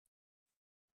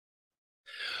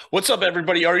What's up,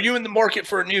 everybody? Are you in the market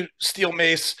for a new steel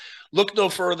mace? Look no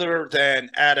further than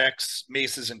ADEX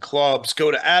Maces and Clubs. Go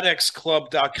to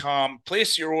adexclub.com,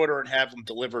 place your order, and have them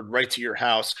delivered right to your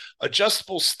house.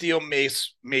 Adjustable steel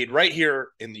mace made right here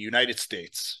in the United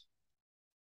States.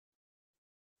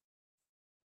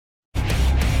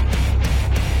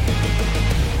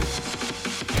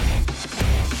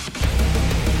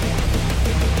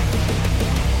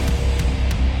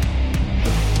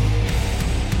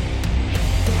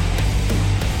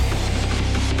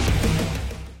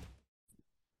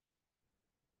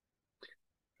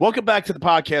 Welcome back to the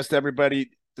podcast, everybody.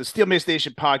 The Steel Mace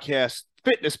Nation podcast,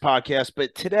 fitness podcast.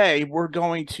 But today we're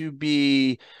going to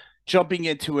be jumping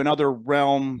into another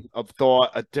realm of thought,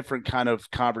 a different kind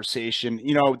of conversation.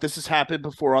 This has happened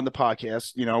before on the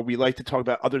podcast. We like to talk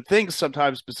about other things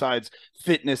sometimes besides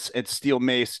fitness and steel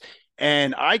mace.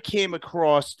 And I came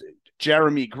across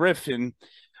Jeremy Griffin,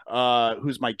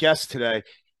 who's my guest today.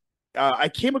 I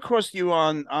came across you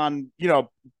on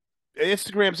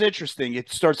Instagram's interesting. It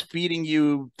starts feeding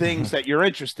you things that you're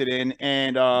interested in.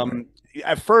 And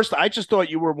at first, I just thought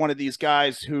you were one of these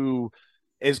guys who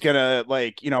is gonna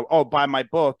buy my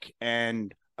book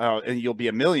and you'll be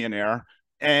a millionaire.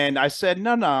 And I said,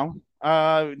 no, no.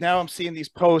 Now I'm seeing these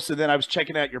posts, and then I was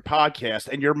checking out your podcast,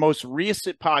 and your most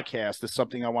recent podcast is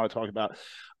something I want to talk about.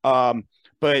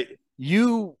 But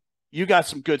you got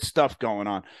some good stuff going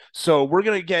on. So we're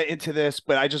going to get into this,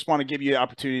 but I just want to give you the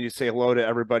opportunity to say hello to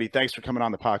everybody. Thanks for coming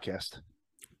on the podcast.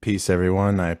 Peace,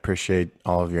 everyone. I appreciate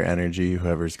all of your energy,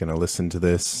 whoever's going to listen to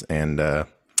this, and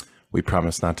we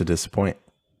promise not to disappoint.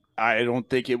 I don't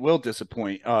think it will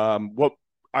disappoint. What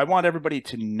I want everybody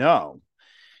to know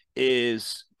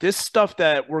is this stuff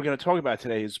that we're going to talk about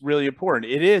today is really important.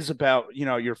 It is about,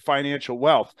 your financial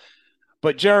wealth.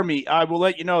 But Jeremy, I will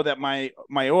let you know that my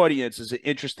audience is an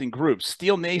interesting group.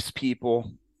 Steel mace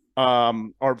people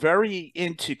are very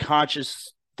into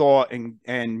conscious thought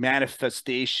and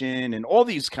manifestation and all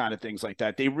these kind of things like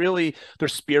that. They're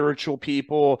spiritual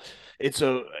people. It's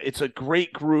a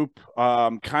great group,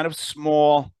 kind of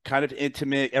small, kind of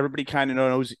intimate. Everybody kind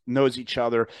of knows each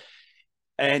other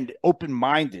and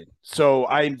open-minded. So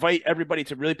I invite everybody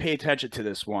to really pay attention to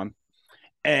this one.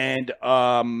 And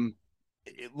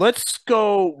let's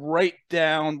go right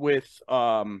down with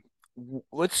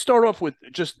let's start off with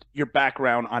just your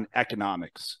background on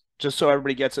economics, just so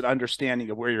everybody gets an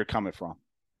understanding of where you're coming from.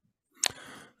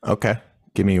 Okay.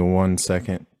 Give me 1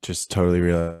 second. Just totally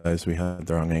realized we had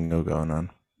the wrong angle going on.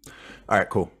 All right,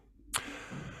 cool.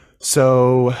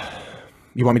 So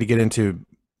you want me to get into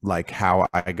like how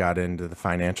I got into the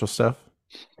financial stuff?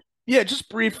 Yeah, just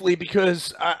briefly,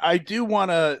 because I do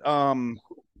want to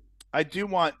I do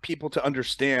want people to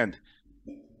understand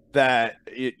that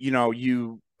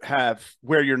you have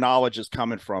where your knowledge is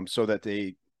coming from, so that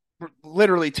they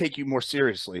literally take you more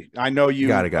seriously. I know you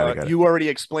got it. You already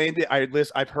explained it.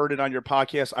 I've heard it on your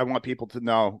podcast. I want people to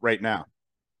know right now.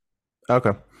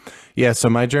 Okay. Yeah, so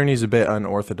my journey is a bit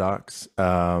unorthodox.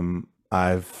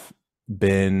 I've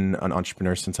been an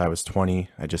entrepreneur since I was 20.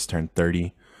 I just turned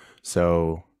 30.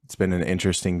 So it's been an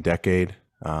interesting decade.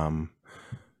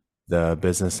 The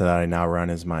business that I now run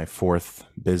is my fourth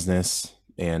business.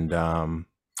 And I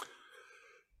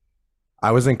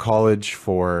was in college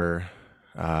for,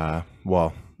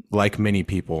 like many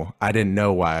people, I didn't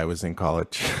know why I was in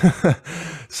college.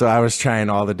 So I was trying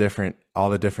all the different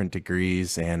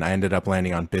degrees, and I ended up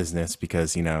landing on business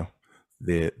because,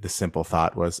 the simple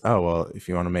thought was, oh, well, if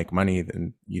you want to make money,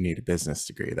 then you need a business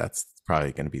degree. That's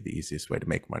probably going to be the easiest way to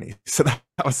make money. So that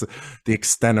was the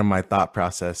extent of my thought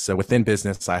process. So within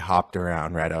business, I hopped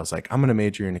around, right? I was like, I'm going to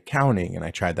major in accounting. And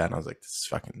I tried that and I was like,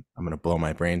 I'm going to blow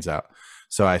my brains out.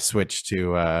 So I switched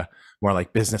to more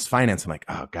like business finance. I'm like,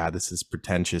 oh God, this is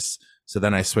pretentious. So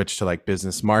then I switched to like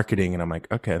business marketing, and I'm like,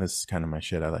 okay, this is kind of my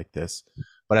shit. I like this.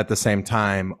 But at the same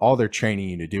time, all they're training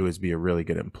you to do is be a really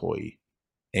good employee.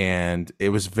 And it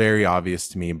was very obvious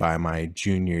to me by my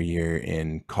junior year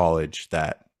in college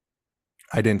that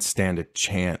I didn't stand a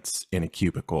chance in a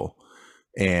cubicle.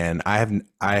 And I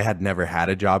had never had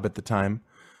a job at the time.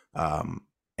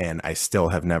 And I still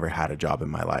have never had a job in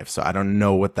my life. So I don't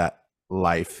know what that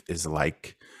life is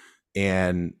like.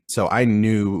 And so I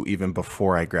knew even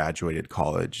before I graduated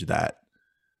college that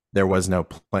there was no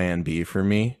plan B for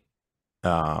me.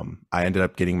 I ended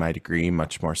up getting my degree,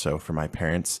 much more so for my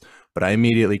parents, but I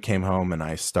immediately came home and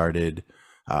I started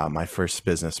my first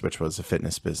business, which was a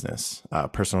fitness business,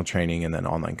 personal training, and then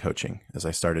online coaching. As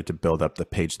I started to build up the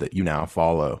page that you now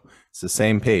follow, it's the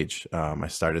same page. I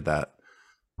started that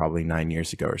probably 9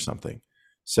 years ago or something.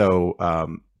 So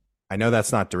I know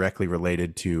that's not directly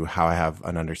related to how I have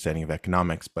an understanding of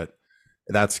economics, but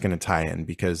that's going to tie in,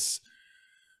 because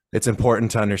it's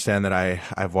important to understand that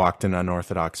I've walked an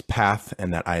unorthodox path,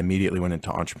 and that I immediately went into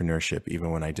entrepreneurship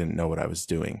even when I didn't know what I was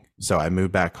doing. So I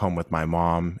moved back home with my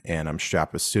mom, and I'm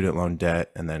strapped with student loan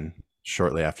debt, and then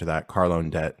shortly after that, car loan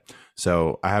debt.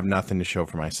 So I have nothing to show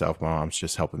for myself. My mom's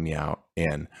just helping me out.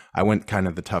 And I went kind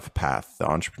of the tough path, the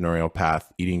entrepreneurial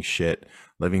path, eating shit,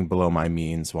 living below my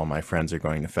means while my friends are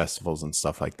going to festivals and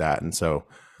stuff like that. And so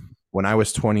when I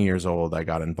was 20 years old, I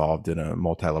got involved in a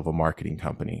multi-level marketing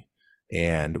company.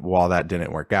 And while that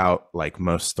didn't work out, like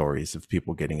most stories of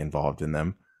people getting involved in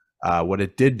them, what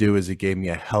it did do is it gave me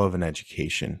a hell of an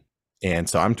education. And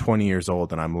so I'm 20 years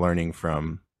old, and I'm learning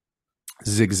from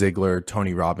Zig Ziglar,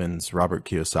 Tony Robbins, Robert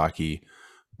Kiyosaki,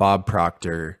 Bob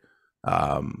Proctor,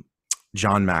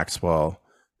 John Maxwell.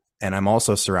 And I'm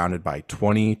also surrounded by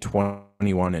 20,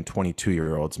 21, and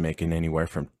 22-year-olds making anywhere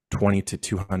from $20,000 to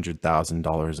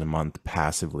 $200,000 a month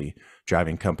passively,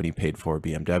 driving company paid for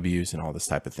BMWs and all this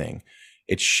type of thing.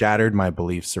 It shattered my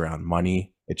beliefs around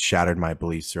money. It shattered my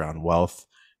beliefs around wealth.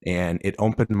 And it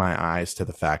opened my eyes to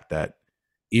the fact that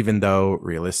even though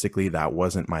realistically that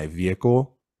wasn't my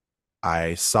vehicle,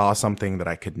 I saw something that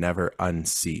I could never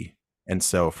unsee. And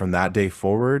so from that day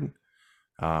forward,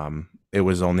 it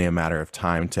was only a matter of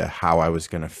time to how I was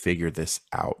going to figure this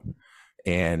out.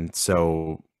 And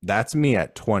so that's me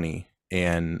at 20.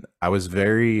 And I was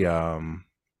very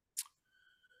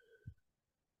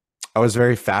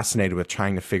fascinated with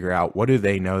trying to figure out, what do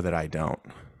they know that I don't?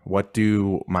 What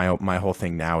do my whole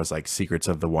thing now is like secrets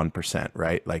of the 1%,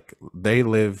 right? Like they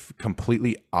live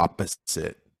completely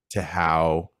opposite to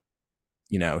how,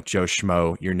 you know, Joe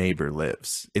Schmo, your neighbor,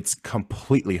 lives. It's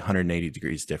completely 180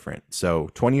 degrees different. So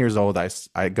 20 years old,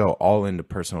 I go all into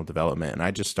personal development, and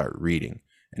I just start reading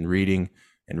and reading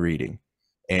and reading.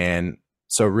 And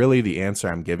so really the answer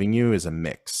I'm giving you is a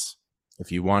mix.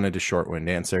 If you wanted a short-wind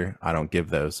answer, I don't give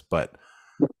those, but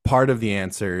part of the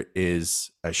answer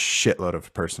is a shitload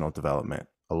of personal development,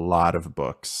 a lot of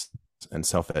books and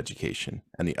self-education.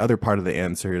 And the other part of the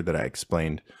answer that I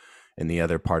explained in the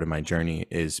other part of my journey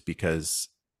is because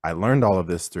I learned all of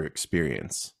this through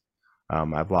experience.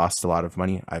 I've lost a lot of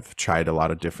money. I've tried a lot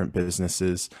of different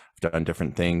businesses. I've done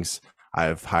different things.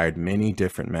 I've hired many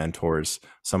different mentors,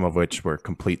 some of which were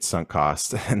complete sunk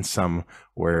costs and some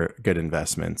were good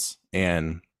investments.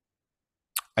 And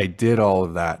I did all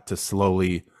of that to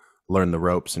slowly learn the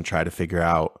ropes and try to figure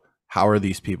out, how are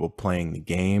these people playing the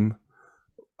game?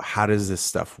 How does this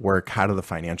stuff work? How do the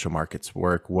financial markets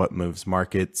work? What moves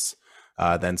markets?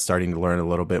 Then starting to learn a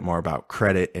little bit more about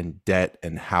credit and debt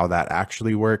and how that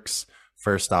actually works.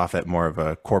 First off, at more of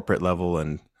a corporate level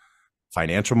and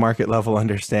financial market level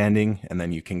understanding, and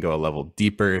then you can go a level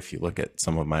deeper if you look at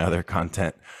some of my other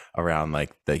content around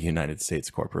like the United States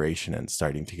corporation, and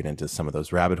starting to get into some of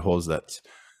those rabbit holes that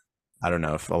I don't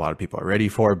know if a lot of people are ready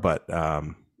for, but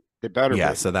It better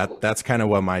yeah, be. so that's kind of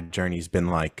what my journey's been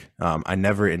like. I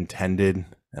never intended,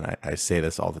 and I say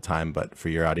this all the time, but for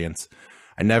your audience,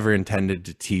 I never intended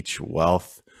to teach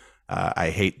wealth. I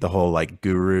hate the whole like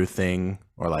guru thing,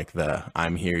 or like the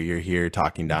I'm here, you're here,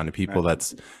 talking down to people.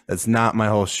 That's not my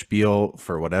whole spiel.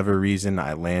 For whatever reason,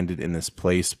 I landed in this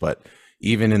place. But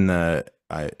even in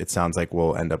it sounds like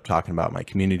we'll end up talking about my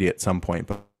community at some point.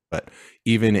 But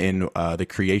even in the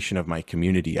creation of my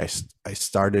community, I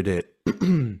started it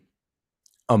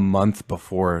a month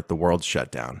before the world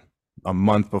shut down, a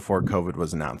month before COVID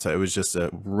was announced. So it was just a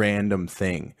random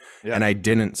thing. Yeah. And I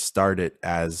didn't start it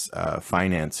as a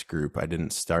finance group. I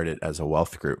didn't start it as a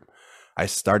wealth group. I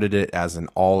started it as an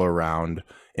all around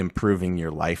improving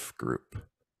your life group.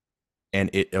 And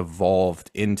it evolved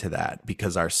into that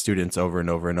because our students over and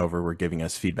over and over were giving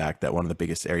us feedback that one of the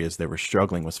biggest areas they were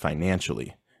struggling was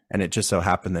financially. And it just so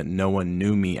happened that no one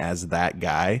knew me as that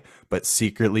guy, but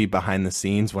secretly behind the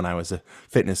scenes, when I was a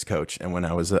fitness coach, and when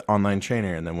I was an online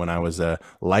trainer, and then when I was a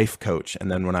life coach,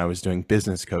 and then when I was doing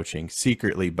business coaching,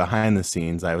 secretly behind the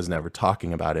scenes, I was never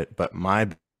talking about it. But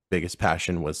my biggest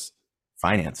passion was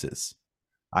finances.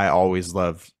 I always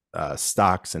loved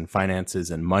stocks and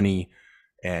finances and money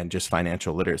and just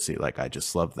financial literacy. Like I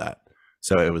just loved that.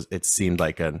 So it seemed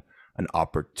like an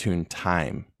opportune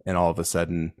time. And all of a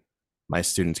sudden, my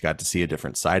students got to see a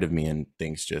different side of me, and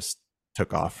things just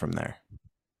took off from there.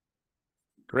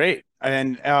 Great.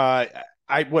 And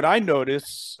what I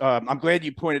notice, I'm glad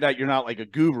you pointed out you're not like a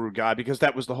guru guy, because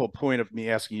that was the whole point of me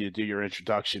asking you to do your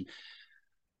introduction.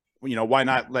 You know, why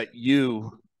not let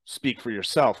you speak for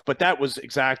yourself? But that was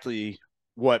exactly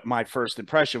what my first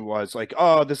impression was, like,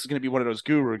 oh, this is going to be one of those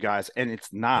guru guys. And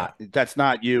it's not. Yeah. That's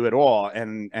not you at all.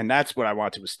 And that's what I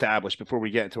want to establish before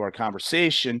we get into our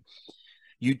conversation.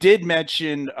 You did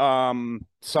mention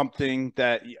something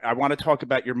that I want to talk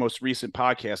about your most recent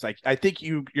podcast. I think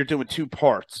you're doing two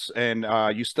parts, and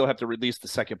you still have to release the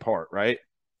second part, right?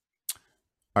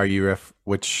 Are you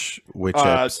which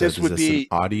episode This is would this, an be.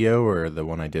 audio or the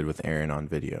one I did with Aaron on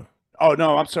video? Oh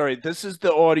no, I'm sorry. This is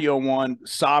the audio one.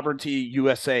 Sovereignty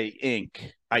USA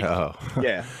Inc. Oh, Yeah.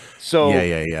 yeah, So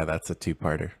yeah, yeah. That's a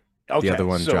two-parter. The other okay.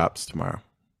 one So drops tomorrow.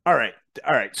 all right.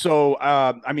 All right. So,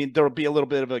 I mean, there'll be a little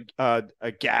bit of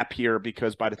a gap here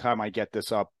because by the time I get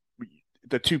this up,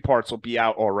 the two parts will be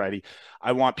out already.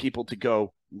 I want people to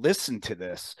go listen to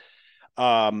this.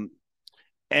 Um,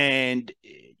 and,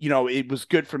 it was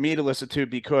good for me to listen to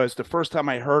because the first time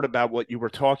I heard about what you were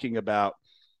talking about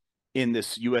in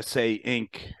this USA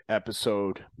Inc.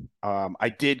 episode, I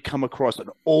did come across an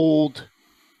old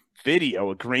video,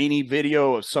 a grainy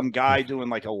video of some guy doing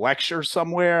like a lecture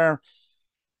somewhere,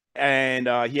 and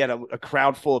he had a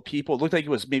crowd full of people. It looked like it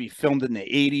was maybe filmed in the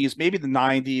 80s, maybe the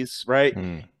 90s, right?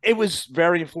 Mm. It was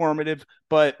very informative,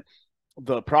 but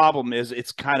the problem is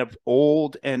it's kind of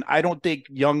old, and I don't think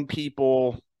young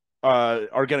people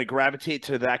are going to gravitate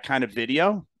to that kind of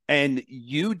video. And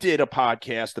you did a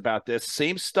podcast about this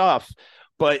same stuff,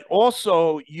 but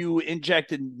also you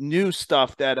injected new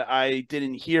stuff that I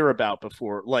didn't hear about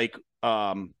before, like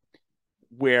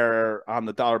where on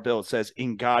the dollar bill it says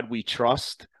 "In God We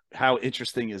Trust." How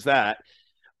interesting is that?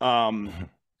 Um,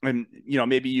 and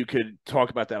maybe you could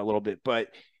talk about that a little bit, but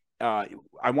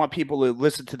I want people to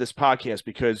listen to this podcast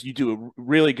because you do a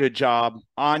really good job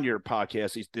on your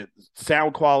podcast. The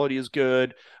sound quality is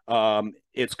good.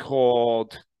 It's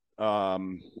called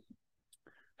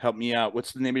help me out.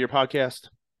 What's the name of your podcast?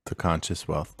 The Conscious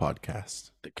Wealth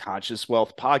Podcast. The Conscious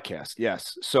Wealth Podcast.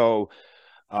 Yes. So,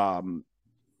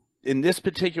 in this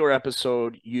particular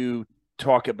episode, you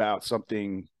talk about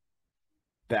something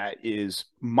that is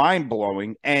mind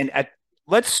blowing. And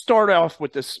let's start off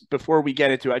with this before we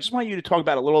get into it. I just want you to talk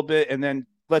about it a little bit, and then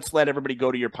let's let everybody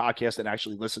go to your podcast and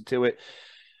actually listen to it.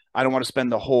 I don't want to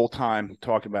spend the whole time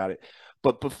talking about it.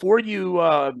 But before you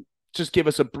just give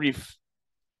us a brief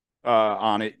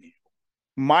on it,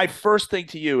 my first thing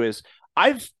to you is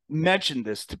I've mentioned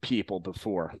this to people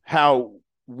before, how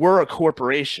we're a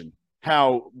corporation,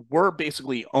 how we're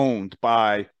basically owned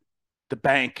by the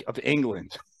Bank of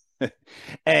England.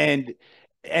 and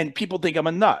people think I'm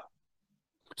a nut.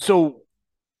 So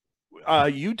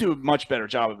you do a much better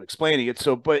job of explaining it.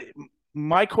 So, but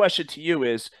my question to you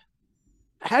is,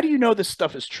 how do you know this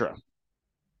stuff is true?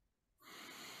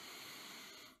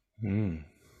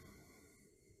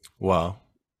 Well,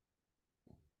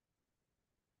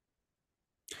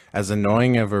 as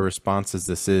annoying of a response as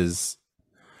this is,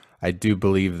 I do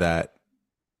believe that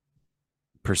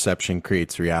perception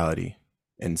creates reality.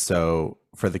 And so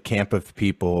for the camp of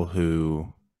people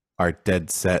who are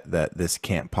dead set that this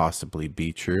can't possibly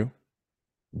be true,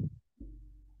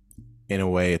 in a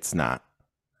way it's not.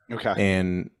 Okay.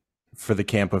 And for the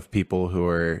camp of people who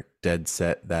are dead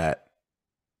set that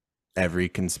every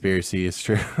conspiracy is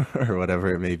true or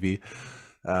whatever it may be,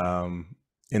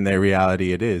 in their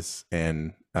reality it is.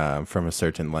 And from a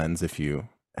certain lens, if you've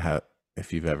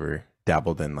ever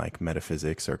dabbled in like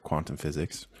metaphysics or quantum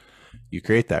physics, you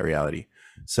create that reality.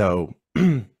 So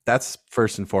that's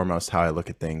first and foremost how I look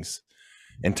at things.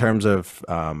 In terms of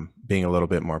being a little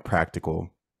bit more practical,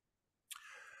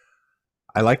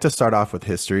 I like to start off with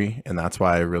history, and that's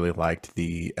why I really liked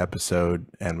the episode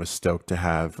and was stoked to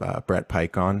have Brett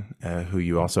Pike on, who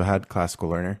you also had, Classical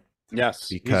Learner. Yes,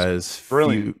 because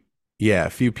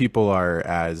few people are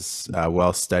as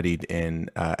well studied in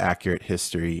accurate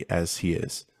history as he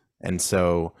is. And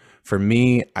so for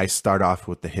me, I start off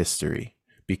with the history,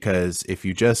 because if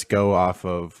you just go off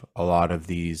of a lot of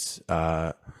these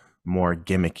more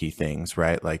gimmicky things,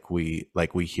 right? Like we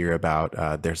hear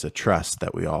about, there's a trust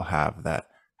that we all have that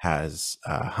has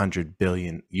 100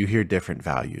 billion, you hear different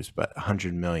values, but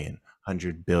 100 million,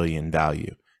 100 billion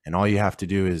value. And all you have to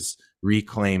do is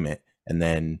reclaim it, and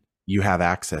then you have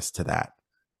access to that.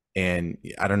 And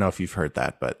I don't know if you've heard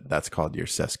that, but that's called your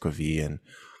sesquivie. And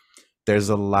there's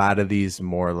a lot of these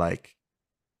more like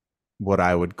what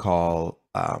I would call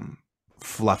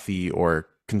fluffy or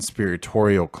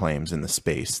conspiratorial claims in the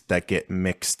space that get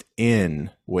mixed in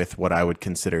with what I would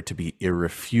consider to be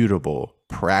irrefutable,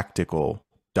 practical,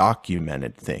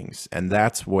 documented things. And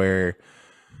that's where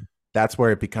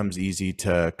it becomes easy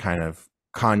to kind of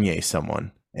Kanye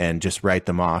someone and just write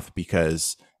them off,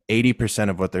 because 80%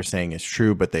 of what they're saying is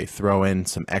true, but they throw in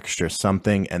some extra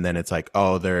something, and then it's like,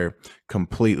 oh,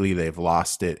 they've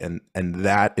lost it. And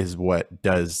that is what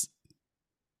does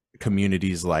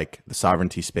communities like the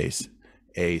sovereignty space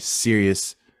a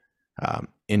serious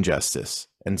injustice.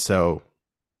 And so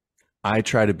I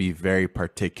try to be very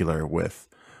particular with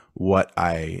what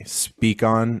I speak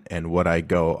on and what I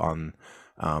go on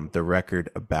the record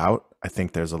about. I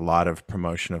think there's a lot of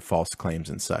promotion of false claims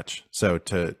and such. So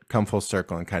to come full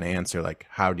circle and kind of answer, like,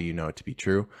 how do you know it to be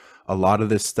true? A lot of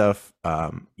this stuff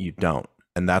you don't.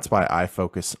 And that's why I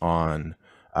focus on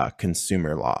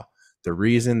consumer law. The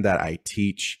reason that I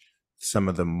teach some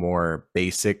of the more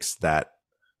basics that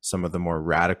some of the more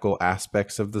radical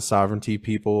aspects of the sovereignty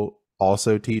people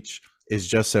also teach is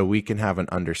just so we can have an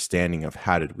understanding of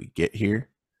how did we get here.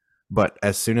 But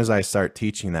as soon as I start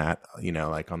teaching that,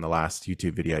 like on the last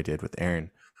YouTube video I did with Aaron,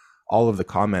 all of the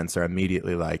comments are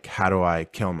immediately like, how do I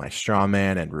kill my straw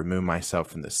man and remove myself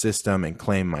from the system and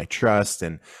claim my trust?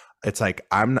 And it's like,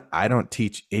 I don't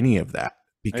teach any of that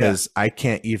because I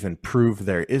can't even prove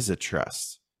there is a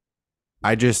trust.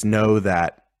 I just know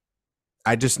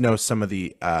some of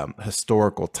the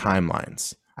historical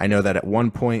timelines. I know that at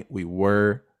one point we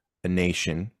were a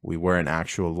nation. We were an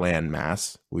actual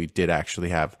landmass. We did actually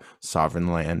have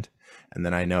sovereign land. And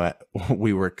then I know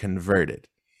we were converted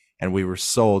and we were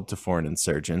sold to foreign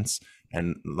insurgents.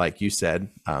 And like you said,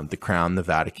 the Crown, the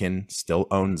Vatican still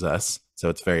owns us. So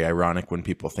it's very ironic when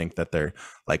people think that they're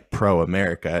like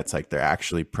pro-America. It's like they're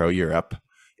actually pro-Europe,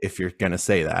 if you're going to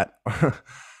say that.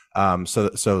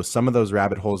 So some of those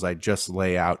rabbit holes I just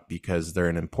lay out because they're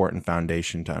an important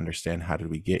foundation to understand how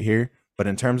did we get here. But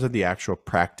in terms of the actual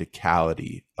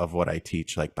practicality of what I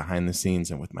teach, like behind the scenes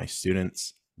and with my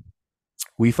students,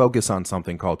 we focus on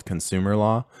something called consumer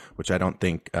law, which I don't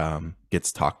think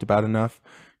gets talked about enough.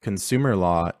 Consumer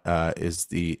law is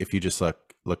if you just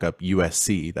look up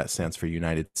USC, that stands for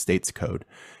United States Code.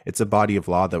 It's a body of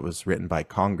law that was written by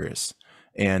Congress.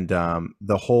 And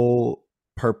the whole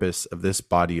purpose of this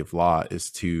body of law is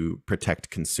to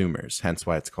protect consumers, hence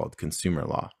why it's called consumer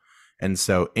law. And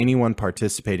so anyone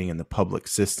participating in the public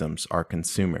systems are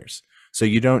consumers. So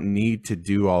you don't need to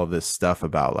do all this stuff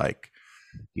about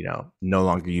no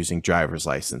longer using driver's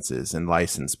licenses and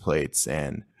license plates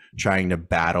and trying to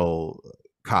battle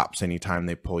cops anytime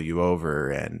they pull you over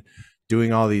and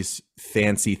doing all these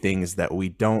fancy things that we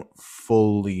don't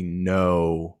fully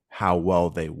know how well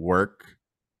they work,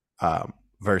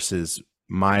 versus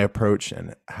my approach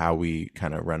and how we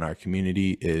kind of run our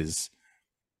community is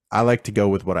I like to go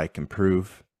with what I can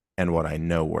prove and what I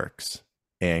know works.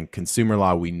 And consumer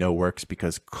law we know works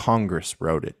because Congress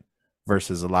wrote it,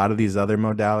 versus a lot of these other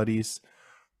modalities.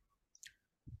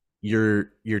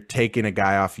 You're taking a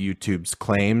guy off YouTube's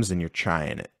claims and you're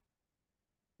trying it.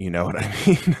 You know what I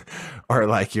mean? Or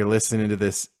like you're listening to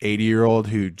this 80-year-old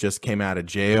who just came out of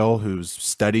jail, who's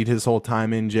studied his whole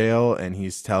time in jail, and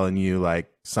he's telling you like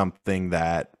something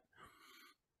that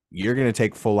you're going to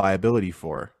take full liability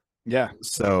for. Yeah.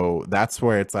 So that's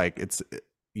where it's like, it's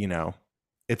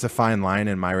a fine line,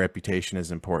 and my reputation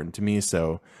is important to me.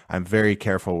 So I'm very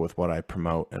careful with what I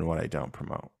promote and what I don't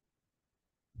promote.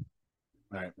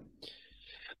 Right.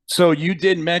 So you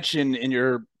did mention in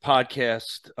your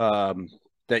podcast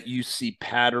that you see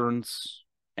patterns,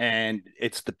 and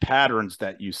it's the patterns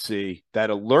that you see that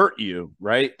alert you,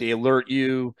 right? They alert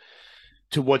you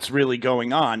to what's really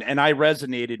going on. And I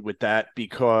resonated with that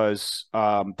because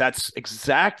that's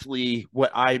exactly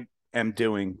what I am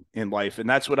doing in life. And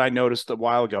that's what I noticed a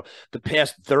while ago. The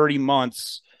past 30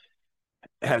 months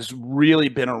has really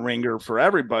been a ringer for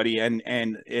everybody. And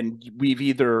we've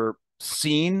either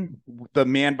seen the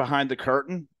man behind the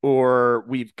curtain or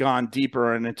we've gone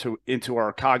deeper into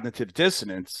our cognitive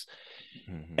dissonance.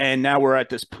 Mm-hmm. And now we're at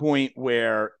this point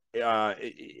where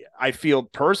I feel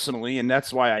personally, and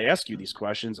that's why I ask you these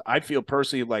questions, I feel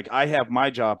personally like I have my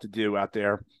job to do out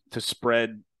there to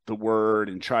spread the word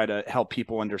and try to help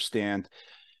people understand.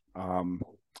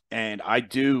 And I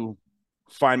do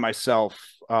find myself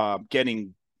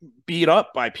getting beat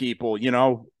up by people,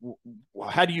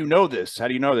 how do you know this? How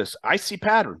do you know this? I see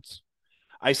patterns.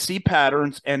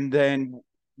 And then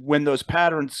when those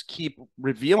patterns keep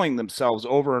revealing themselves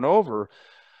over and over,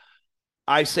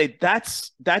 I say,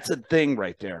 that's a thing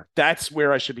right there. That's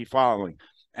where I should be following.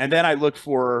 And then I look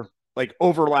for like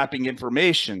overlapping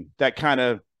information that kind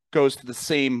of goes to the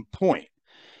same point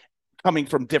coming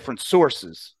from different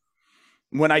sources.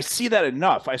 When I see that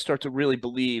enough, I start to really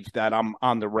believe that I'm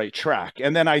on the right track.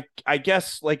 And then I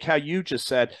guess like how you just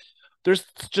said, there's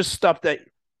just stuff that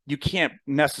you can't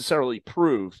necessarily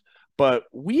prove, but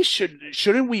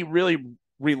shouldn't we really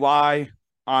rely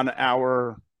on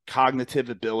our cognitive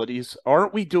abilities?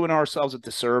 Aren't we doing ourselves a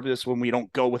disservice when we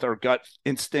don't go with our gut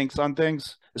instincts on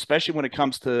things, especially when it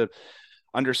comes to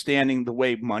understanding the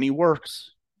way money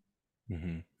works?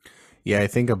 Mm-hmm. Yeah, I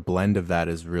think a blend of that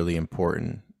is really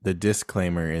important. The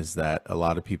disclaimer is that a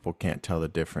lot of people can't tell the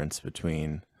difference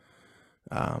between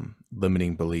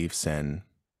limiting beliefs and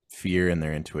fear in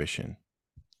their intuition.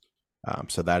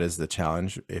 So that is the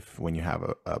challenge. When you have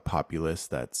a populace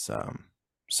that's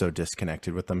so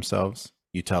disconnected with themselves,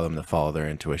 you tell them to follow their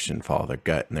intuition, follow their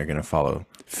gut, and they're going to follow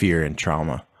fear and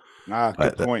trauma.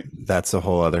 Good point. That's a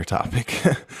whole other topic.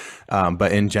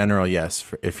 But in general, yes,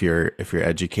 if you're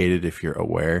educated, if you're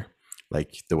aware,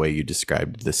 like the way you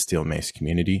described the steel mace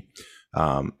community,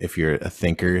 if you're a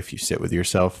thinker, if you sit with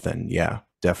yourself, then yeah,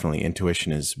 definitely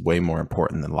intuition is way more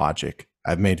important than logic.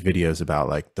 I've made videos about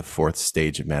like the fourth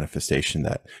stage of manifestation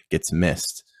that gets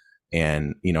missed.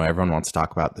 And, everyone wants to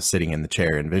talk about the sitting in the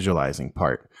chair and visualizing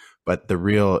part. But the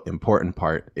real important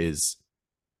part is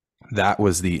that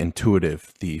was the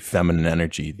intuitive, the feminine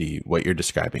energy, what you're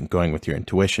describing, going with your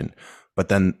intuition. But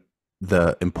then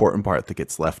the important part that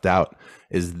gets left out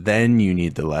is then you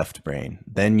need the left brain.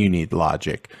 Then you need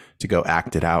logic to go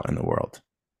act it out in the world.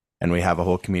 And we have a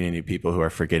whole community of people who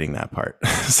are forgetting that part.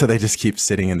 So they just keep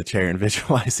sitting in the chair and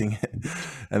visualizing it.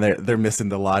 And they're missing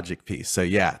the logic piece. So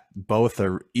yeah, both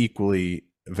are equally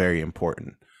very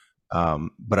important.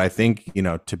 But I think,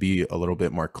 to be a little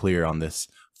bit more clear on this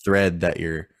thread that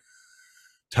you're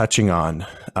touching on,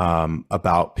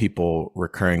 about people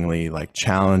recurringly like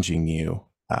challenging you,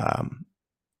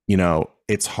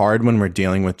 it's hard when we're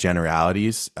dealing with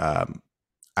generalities.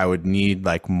 I would need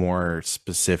like more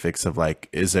specifics of like,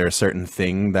 is there a certain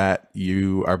thing that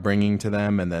you are bringing to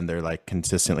them and then they're like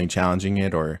consistently challenging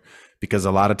it? Or because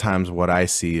a lot of times what I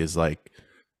see is like,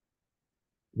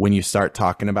 when you start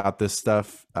talking about this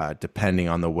stuff, depending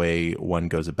on the way one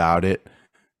goes about it,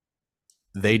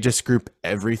 they just group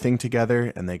everything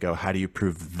together and they go, how do you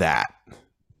prove that?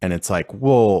 And it's like,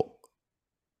 well,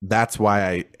 that's why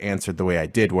I answered the way I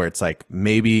did, where it's like,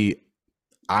 maybe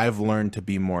I've learned to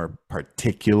be more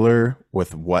particular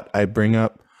with what I bring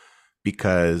up,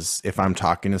 because if I'm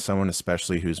talking to someone,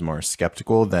 especially who's more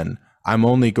skeptical, then I'm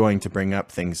only going to bring up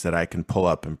things that I can pull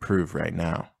up and prove right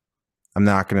now. I'm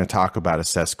not going to talk about a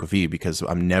sesquivit because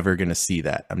I'm never going to see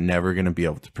that. I'm never going to be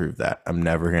able to prove that. I'm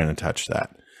never going to touch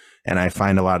that. And I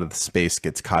find a lot of the space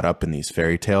gets caught up in these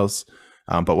fairy tales.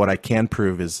 But what I can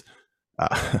prove is,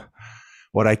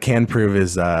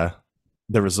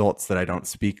 the results that I don't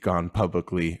speak on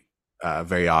publicly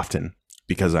very often,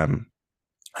 because I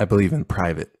believe in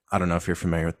private. I don't know if you're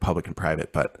familiar with public and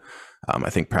private, but I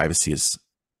think privacy is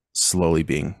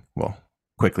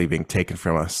quickly being taken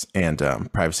from us, and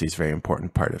privacy is a very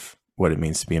important part of what it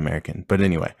means to be American. But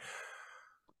anyway,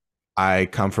 I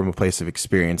come from a place of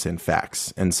experience and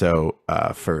facts, and so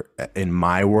in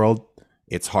my world,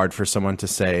 it's hard for someone to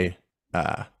say,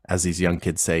 as these young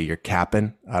kids say, you're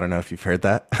capping. I don't know if you've heard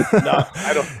that. No,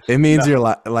 I don't. It means you're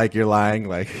lying,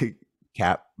 like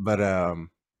cap. But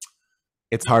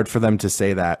it's hard for them to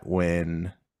say that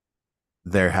when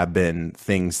there have been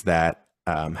things that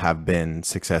have been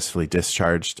successfully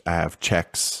discharged. I have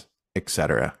checks,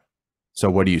 etc. So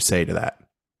what do you say to that?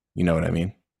 You know what I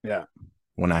mean? Yeah.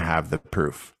 When I have the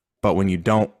proof. But when you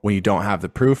don't have the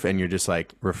proof and you're just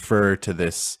like, refer to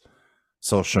this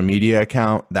social media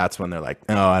account, that's when they're like,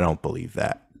 no, I don't believe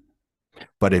that.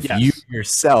 But if you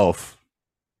yourself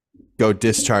go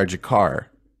discharge a car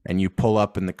and you pull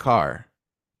up in the car,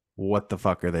 what the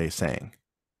fuck are they saying?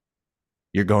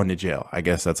 You're going to jail. I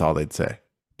guess that's all they'd say.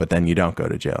 But then you don't go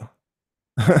to jail.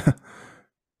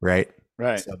 Right?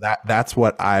 Right. So that's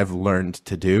what I've learned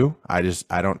to do. I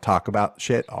don't talk about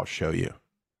shit. I'll show you.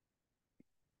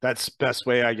 That's the best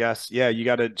way, I guess. Yeah, you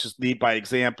got to just lead by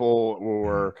example,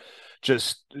 or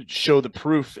just show the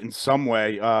proof in some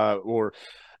way. Or,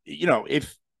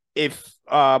 if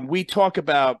we talk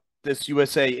about this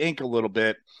USA Inc. a little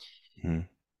bit,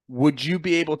 would you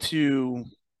be able to,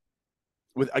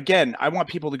 again, I want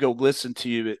people to go listen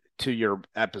to your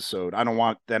episode. I don't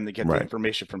want them to get the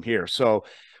information from here. So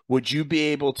would you be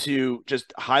able to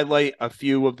just highlight a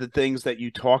few of the things that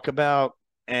you talk about?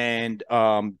 And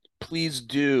please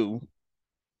do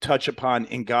touch upon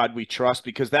In God We Trust,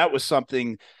 because that was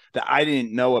something that I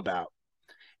didn't know about.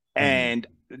 And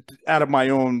out of my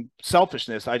own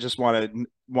selfishness, I just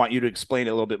want you to explain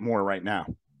it a little bit more right now.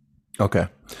 Okay.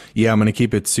 Yeah, I'm going to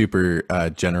keep it super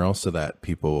general so that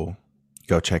people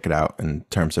go check it out in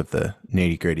terms of the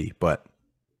nitty gritty. But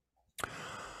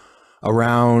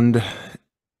around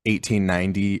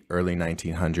 1890, early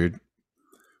 1900,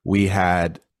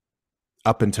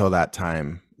 up until that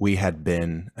time, we had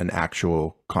been an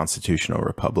actual constitutional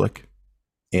republic.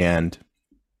 And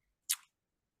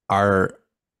our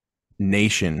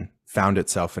nation found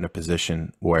itself in a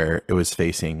position where it was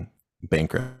facing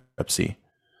bankruptcy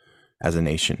as a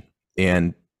nation.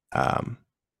 And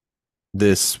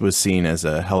this was seen as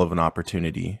a hell of an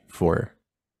opportunity for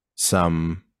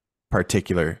some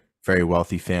particular very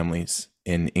wealthy families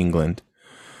in England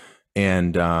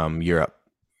and Europe.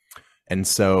 And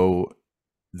so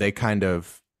they kind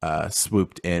of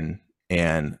swooped in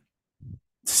and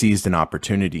seized an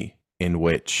opportunity in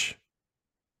which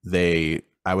I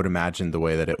would imagine the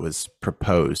way that it was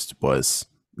proposed was,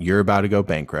 you're about to go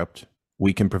bankrupt.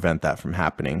 We can prevent that from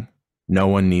happening. No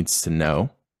one needs to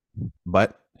know,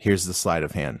 but here's the sleight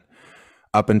of hand.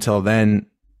 Up until then,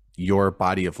 your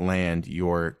body of land,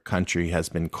 your country has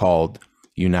been called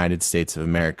United States of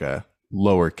America,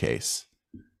 lowercase.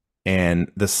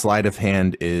 And the sleight of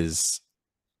hand is,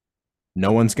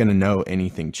 no one's going to know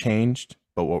anything changed,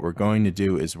 but what we're going to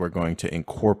do is we're going to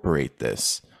incorporate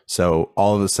this. So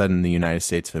all of a sudden, the United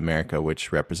States of America,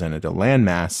 which represented a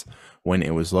landmass when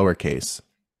it was lowercase,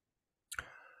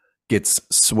 gets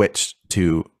switched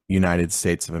to United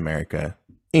States of America,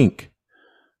 Inc.,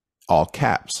 all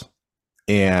caps.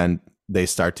 And they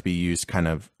start to be used kind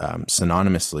of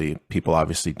synonymously. People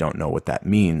obviously don't know what that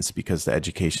means because the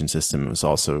education system was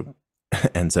also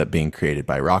ends up being created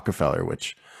by Rockefeller,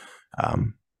 which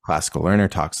Classical Learner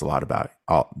talks a lot about,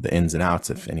 all the ins and outs.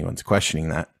 If anyone's questioning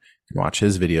that, you can watch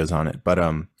his videos on it. But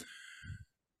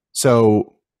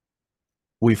so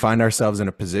we find ourselves in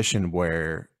a position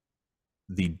where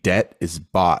the debt is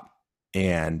bought,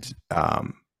 and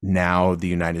now the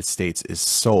United States is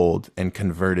sold and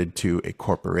converted to a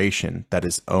corporation that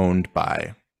is owned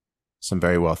by some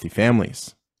very wealthy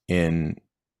families in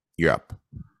Europe.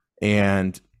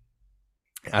 And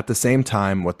at the same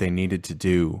time, what they needed to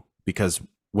do, because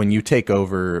when you take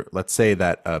over, let's say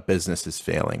that a business is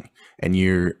failing and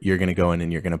you're going to go in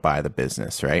and you're going to buy the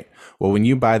business, right? Well, when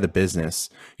you buy the business,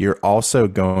 you're also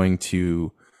going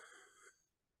to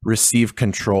receive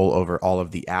control over all of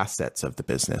the assets of the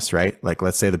business, right? Like,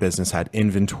 let's say the business had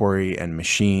inventory and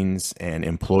machines and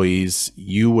employees.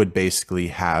 You would basically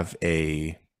have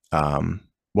a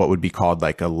what would be called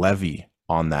like a levy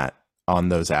on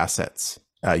those assets.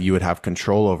 You would have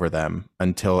control over them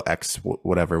until X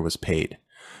whatever was paid.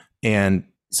 And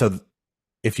so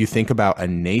if you think about a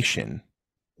nation,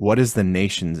 what is the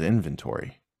nation's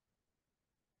inventory?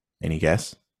 Any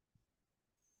guess?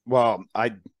 Well,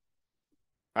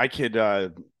 I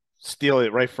could steal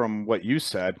it right from what you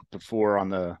said before on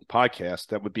the podcast.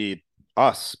 That would be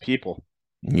us, people.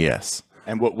 Yes.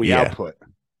 And what we output.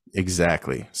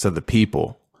 Exactly. So the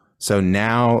people. So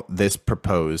now this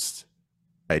proposed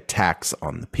a tax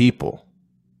on the people.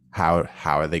 How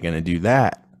are they going to do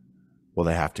that? Well,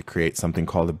 they have to create something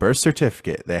called a birth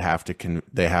certificate. They have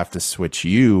to switch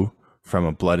you from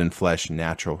a blood and flesh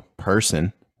natural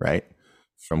person, right?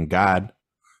 From God,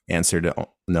 answer to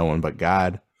no one but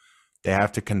God. They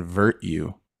have to convert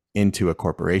you into a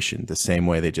corporation the same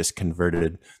way they just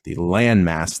converted the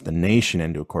landmass, the nation,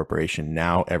 into a corporation.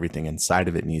 Now everything inside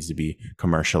of it needs to be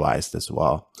commercialized as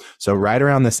well. So right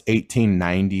around this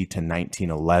 1890 to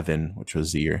 1911, which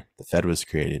was the year the Fed was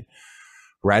created,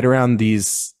 right around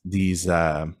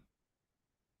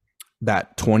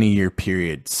that 20-year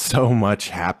period, so much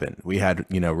happened. We had,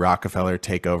 Rockefeller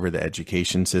take over the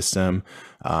education system.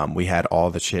 We had all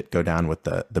the shit go down with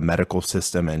the medical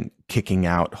system and kicking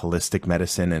out holistic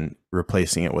medicine and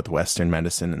replacing it with Western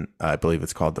medicine. And I believe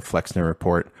it's called the Flexner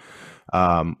Report.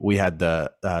 We had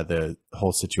the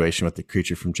whole situation with the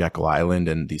creature from Jekyll Island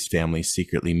and these families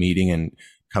secretly meeting and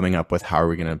coming up with how are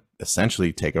we going to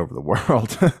essentially take over the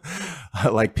world,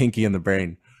 like Pinky and the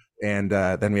Brain. And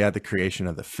then we had the creation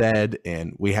of the Fed,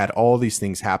 and we had all these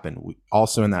things happen.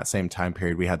 Also in that same time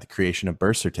period, we had the creation of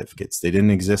birth certificates. They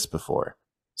didn't exist before.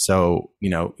 So,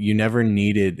 you never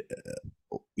needed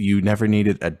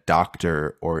a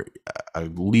doctor or a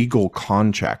legal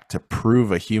contract to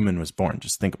prove a human was born.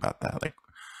 Just think about that. Like,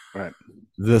 right.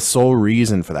 The sole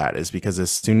reason for that is because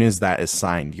as soon as that is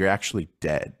signed, you're actually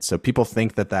dead. So people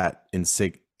think that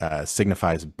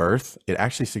signifies birth. It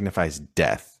actually signifies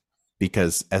death.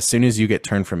 Because as soon as you get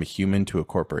turned from a human to a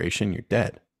corporation, you're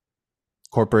dead.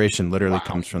 Corporation literally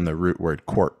comes from the root word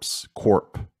corpse,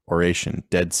 oration,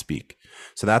 dead speak.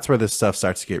 So that's where this stuff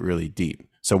starts to get really deep.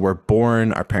 So we're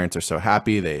born, our parents are so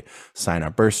happy, they sign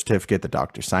our birth certificate, the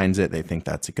doctor signs it, they think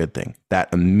that's a good thing.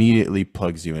 That immediately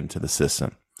plugs you into the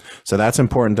system. So that's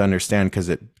important to understand because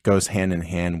it goes hand in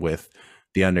hand with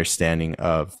the understanding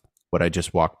of what I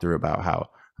just walked through about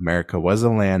how America was a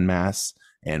landmass,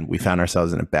 and we found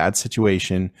ourselves in a bad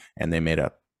situation, and they made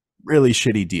a really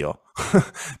shitty deal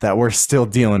that we're still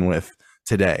dealing with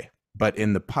today. But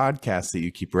in the podcast that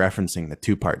you keep referencing, the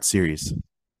 2-part series,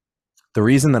 the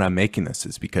reason that I'm making this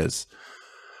is because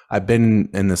I've been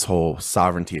in this whole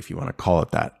sovereignty, if you want to call it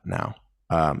that now,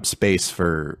 space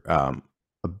for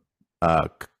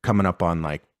coming up on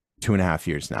like 2.5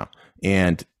 years now.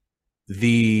 And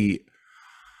the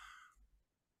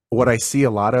what I see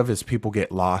a lot of is people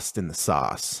get lost in the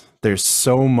sauce. There's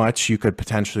so much you could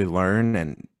potentially learn,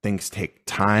 and things take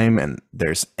time, and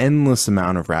there's endless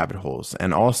amount of rabbit holes.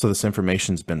 And also this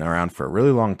information's been around for a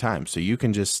really long time. So you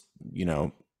can just,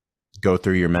 go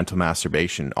through your mental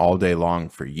masturbation all day long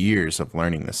for years of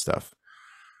learning this stuff.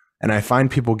 And I find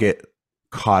people get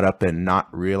caught up in not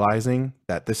realizing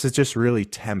that this is just really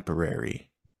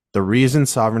temporary. The reason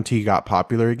sovereignty got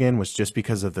popular again was just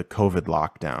because of the COVID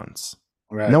lockdowns.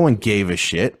 Right. No one gave a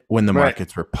shit when the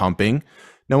markets were pumping.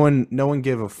 No one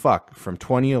gave a fuck from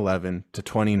 2011 to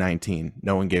 2019.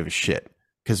 No one gave a shit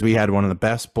because we had one of the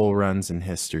best bull runs in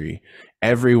history.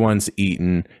 Everyone's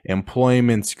eating,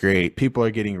 employment's great, people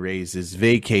are getting raises,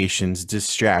 vacations,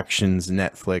 distractions,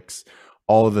 Netflix,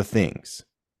 all of the things.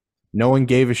 No one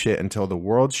gave a shit until the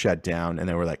world shut down and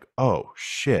they were like, oh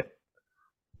shit,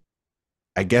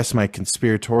 I guess my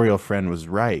conspiratorial friend was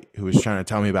right who was trying to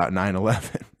tell me about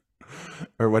 9/11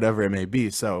 or whatever it may be.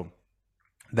 So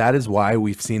that is why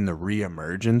we've seen the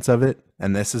reemergence of it.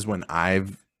 And this is when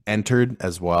I've entered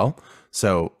as well.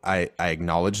 So I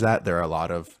acknowledge that there are a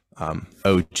lot of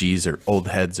OGs or old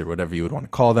heads or whatever you would want to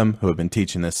call them who have been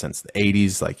teaching this since the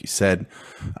 80s, like you said.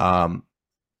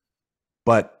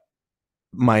 But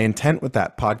my intent with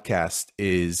that podcast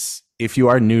is if you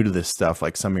are new to this stuff,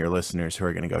 like some of your listeners who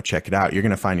are going to go check it out, you're going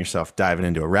to find yourself diving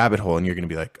into a rabbit hole and you're going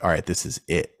to be like, all right, this is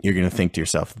it. You're going to think to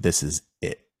yourself, this is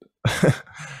it.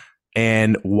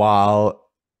 And while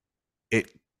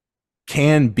it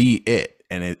can be it,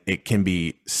 and it can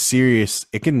be serious,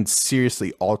 it can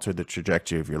seriously alter the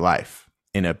trajectory of your life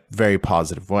in a very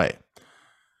positive way.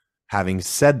 Having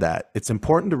said that, it's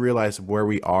important to realize where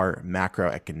we are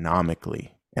macroeconomically.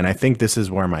 And I think this is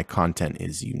where my content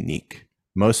is unique.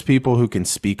 Most people who can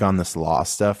speak on this law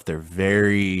stuff, they're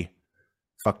very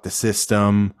fuck the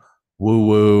system, woo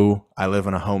woo. I live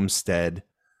on a homestead,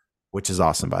 which is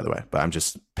awesome, by the way, but I'm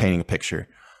just painting a picture.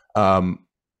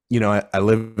 I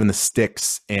live in the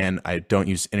sticks and I don't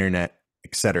use internet,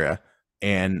 etc.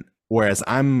 And whereas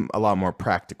I'm a lot more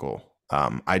practical,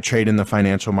 I trade in the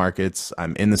financial markets.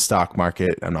 I'm in the stock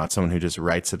market. I'm not someone who just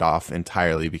writes it off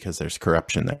entirely because there's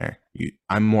corruption there.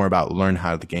 I'm more about learn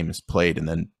how the game is played and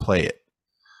then play it.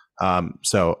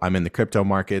 So I'm in the crypto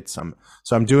markets.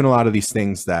 I'm doing a lot of these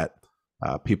things that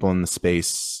people in the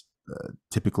space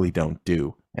typically don't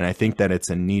do. And I think that it's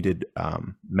a needed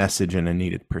message and a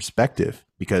needed perspective,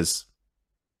 because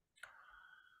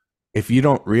if you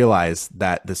don't realize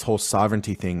that this whole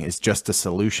sovereignty thing is just a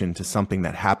solution to something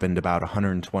that happened about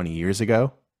 120 years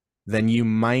ago, then you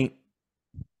might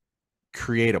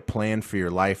create a plan for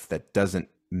your life that doesn't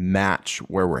match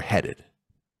where we're headed.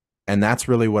 And that's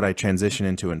really what I transition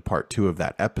into in part 2 of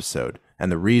that episode. And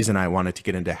the reason I wanted to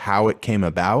get into how it came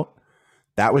about,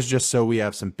 that was just so we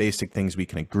have some basic things we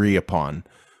can agree upon.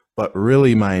 But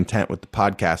really my intent with the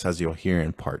podcast, as you'll hear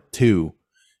in part 2,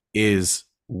 is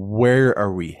where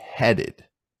are we headed?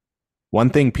 One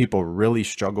thing people really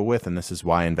struggle with, and this is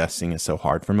why investing is so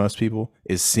hard for most people,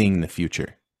 is seeing the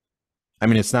future. I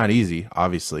mean, it's not easy,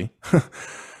 obviously.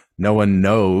 No one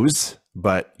knows,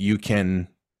 but you can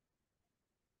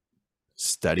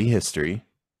study history.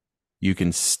 You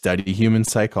can study human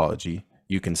psychology.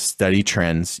 You can study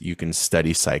trends. You can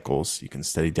study cycles. You can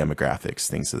study demographics,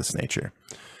 things of this nature.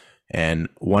 And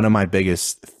one of my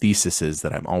biggest theses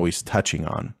that I'm always touching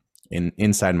on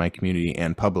inside my community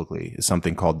and publicly is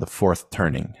something called the fourth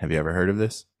turning. Have you ever heard of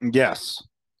this? Yes.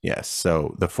 Yes.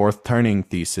 So the fourth turning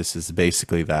thesis is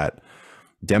basically that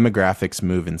demographics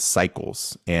move in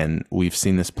cycles. And we've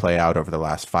seen this play out over the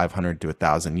last 500 to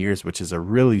 1,000 years, which is a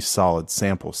really solid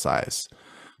sample size.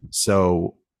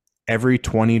 So every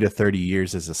 20 to 30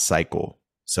 years is a cycle.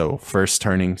 So first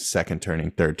turning, second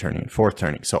turning, third turning, and fourth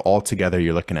turning. So altogether,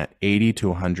 you're looking at 80 to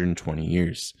 120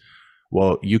 years.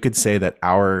 Well, you could say that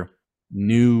our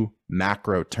new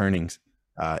macro turnings,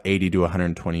 80 to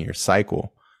 120 year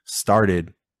cycle,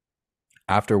 started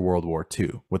after World War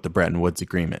II with the Bretton Woods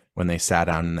Agreement, when they sat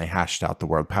down and they hashed out the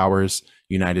world powers.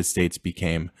 United States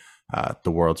became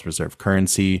the world's reserve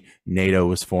currency. NATO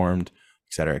was formed,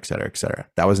 et cetera, et cetera, et cetera.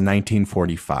 That was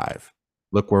 1945.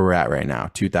 Look where we're at right now,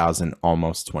 2000,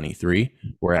 almost 23.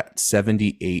 We're at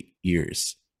 78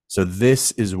 years. So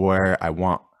this is where I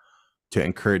want to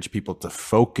encourage people to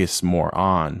focus more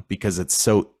on, because it's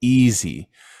so easy.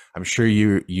 I'm sure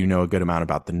you know a good amount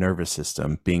about the nervous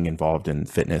system, being involved in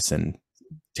fitness and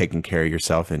taking care of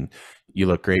yourself. And you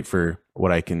look great for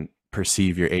what I can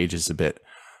perceive. Your age is a bit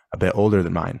older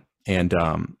than mine. And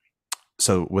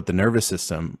so with the nervous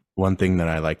system, one thing that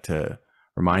I like to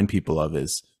remind people of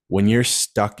is when you're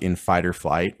stuck in fight or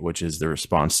flight, which is the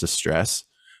response to stress,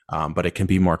 but it can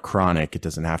be more chronic. It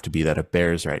doesn't have to be that a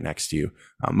bear's right next to you.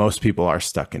 Most people are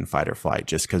stuck in fight or flight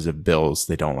just because of bills.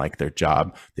 They don't like their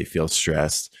job. They feel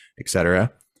stressed,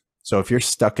 etc. So if you're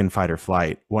stuck in fight or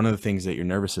flight, one of the things that your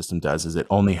nervous system does is it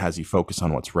only has you focus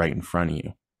on what's right in front of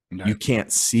you. Okay. You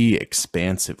can't see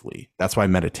expansively. That's why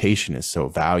meditation is so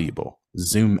valuable.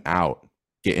 Zoom out,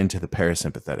 get into the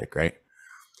parasympathetic, right?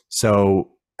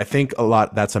 So I think a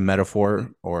lot that's a metaphor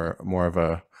or more of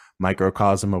a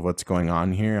microcosm of what's going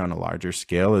on here on a larger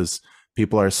scale is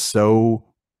people are so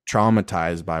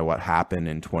traumatized by what happened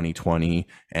in 2020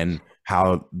 and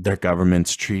how their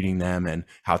government's treating them and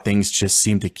how things just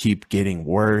seem to keep getting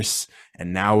worse.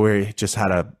 And now we just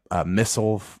had a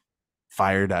missile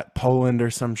fired at Poland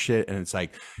or some shit. And it's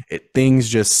like, things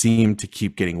just seem to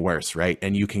keep getting worse, right?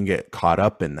 And you can get caught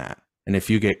up in that. And if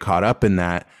you get caught up in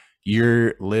that,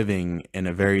 you're living in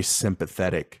a very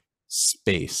sympathetic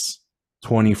space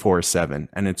 24/7.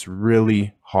 And it's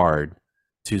really hard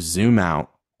to zoom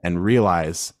out and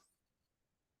realize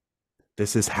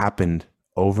this has happened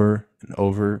over and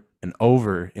over and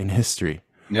over in history.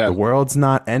 Yeah. The world's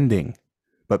not ending,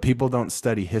 but people don't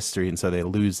study history, and so they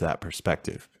lose that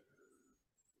perspective.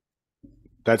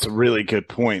 That's a really good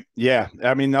point. Yeah.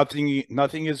 I mean,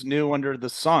 nothing is new under the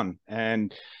sun.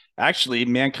 And actually,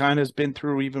 mankind has been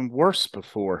through even worse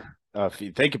before, if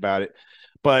you think about it.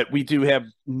 But we do have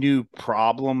new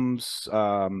problems.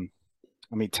 I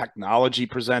mean, technology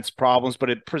presents problems,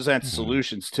 but it presents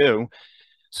solutions too.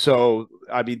 So,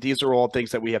 I mean, these are all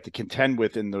things that we have to contend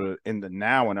with in the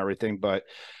now and everything. But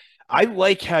I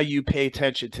like how you pay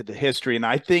attention to the history. And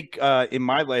I think in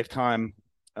my lifetime,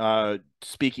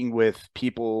 speaking with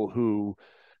people who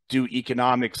do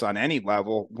economics on any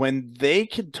level, when they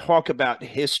can talk about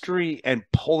history and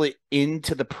pull it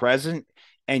into the present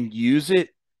and use it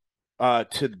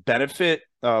to the benefit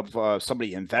of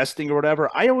somebody investing or whatever,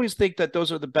 I always think that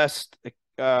those are the best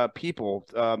people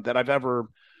that I've ever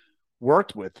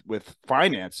worked with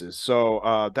finances.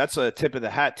 So that's a tip of the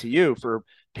hat to you for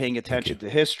paying attention to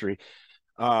history.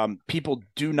 People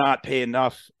do not pay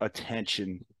enough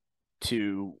attention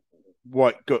to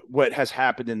what has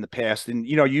happened in the past. And,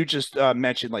 you know, you just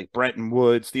mentioned like Bretton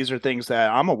Woods. These are things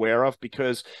that I'm aware of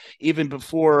because even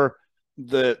before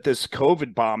this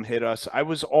COVID bomb hit us, I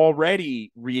was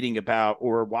already reading about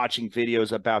or watching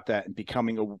videos about that and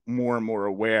becoming more and more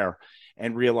aware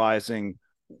and realizing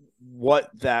what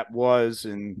that was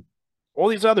and all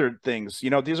these other things.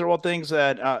 You know, these are all things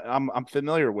that I'm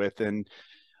familiar with. And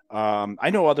I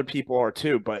know other people are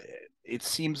too, but it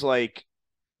seems like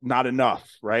not enough,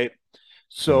 right?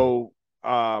 So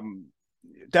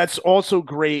that's also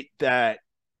great that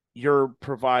you're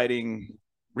providing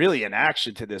really an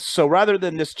action to this. So rather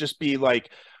than this just be like,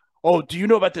 oh, do you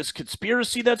know about this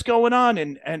conspiracy that's going on?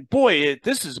 And boy,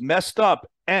 this is messed up.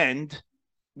 And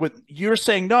with you're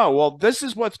saying, no, well, this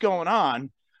is what's going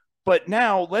on. But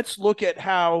now let's look at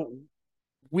how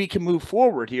we can move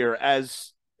forward here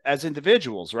as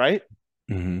individuals, right?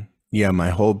 Mm-hmm. Yeah, my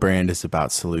whole brand is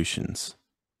about solutions.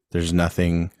 There's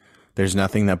nothing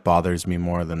that bothers me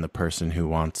more than the person who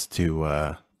wants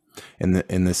to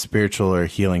in the spiritual or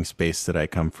healing space that I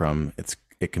come from,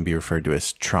 it can be referred to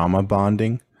as trauma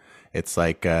bonding. It's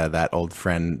like that old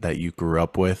friend that you grew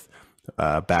up with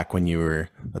back when you were,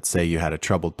 let's say you had a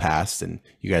troubled past and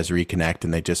you guys reconnect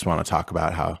and they just want to talk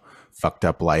about how fucked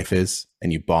up life is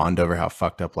and you bond over how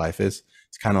fucked up life is.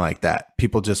 It's kind of like that.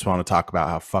 People just want to talk about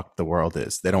how fucked the world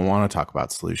is. They don't want to talk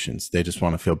about solutions. They just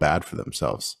want to feel bad for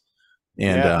themselves.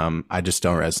 And I just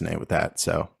don't resonate with that.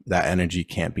 So that energy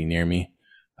can't be near me.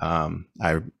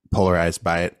 I polarized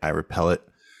by it. I repel it.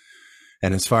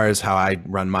 And as far as how I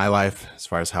run my life, as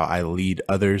far as how I lead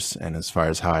others, and as far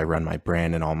as how I run my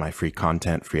brand and all my free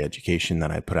content, free education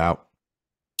that I put out,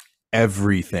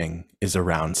 everything is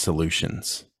around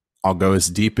solutions. I'll go as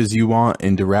deep as you want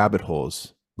into rabbit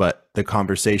holes, but the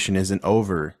conversation isn't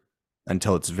over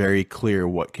until it's very clear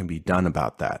what can be done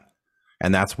about that.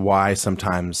 And that's why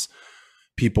sometimes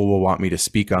people will want me to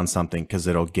speak on something because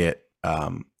it'll get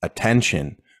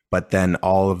attention, but then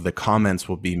all of the comments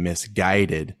will be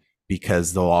misguided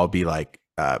because they'll all be like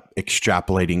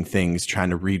extrapolating things, trying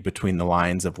to read between the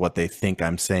lines of what they think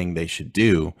I'm saying they should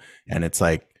do. And it's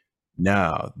like,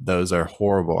 no, those are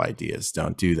horrible ideas.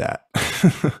 Don't do that.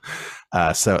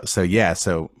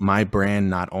 So my brand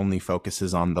not only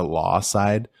focuses on the law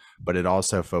side, but it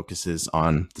also focuses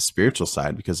on the spiritual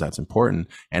side because that's important.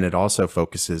 And it also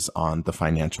focuses on the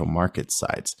financial market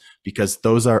sides because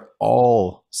those are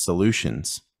all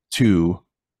solutions to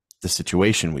the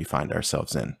situation we find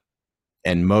ourselves in.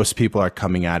 And most people are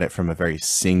coming at it from a very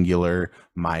singular,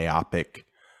 myopic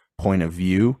point of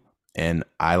view. And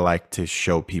I like to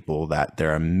show people that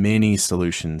there are many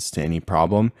solutions to any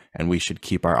problem, and we should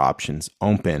keep our options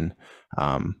open.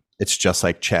 It's just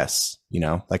like chess,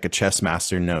 like a chess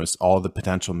master knows all the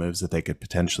potential moves that they could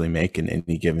potentially make in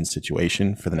any given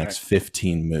situation for the next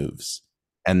 15 moves.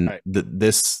 And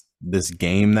this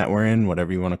game that we're in,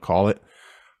 whatever you want to call it,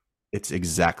 it's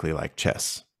exactly like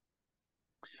chess.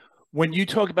 When you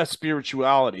talk about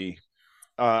spirituality,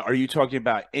 are you talking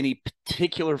about any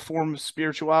particular form of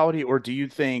spirituality, or do you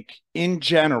think in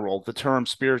general the term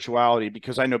spirituality,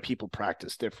 because I know people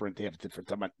practice different, they have different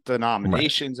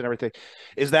denominations and everything,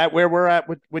 is that where we're at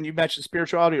when you mention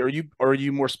spirituality, or are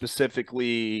you more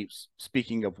specifically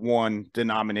speaking of one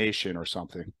denomination or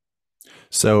something?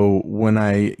 So when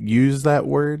I use that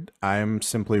word, I'm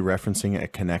simply referencing a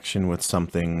connection with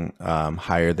something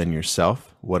higher than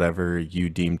yourself, whatever you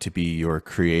deem to be your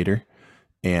creator.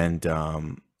 And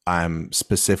I'm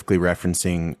specifically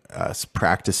referencing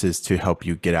practices to help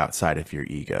you get outside of your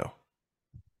ego.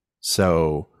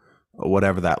 So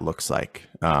whatever that looks like,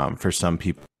 for some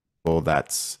people,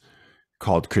 that's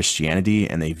called Christianity,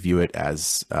 and they view it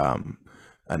as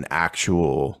an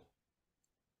actual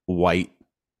white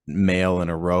male in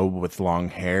a robe with long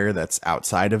hair that's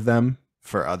outside of them.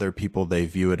 For other people, they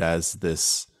view it as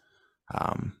this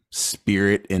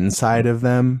spirit inside of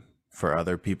them. For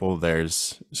other people,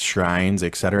 there's shrines,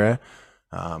 etc.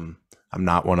 I'm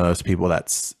not one of those people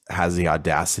that has the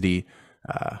audacity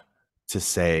to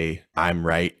say I'm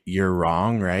right, you're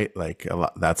wrong, right? Like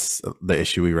that's the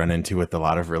issue we run into with a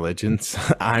lot of religions.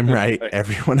 I'm right,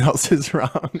 everyone else is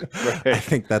wrong. Right. I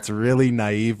think that's really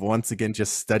naive. Once again,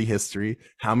 just study history.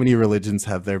 How many religions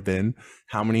have there been?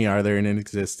 How many are there in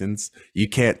existence? You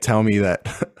can't tell me that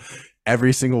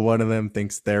every single one of them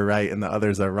thinks they're right and the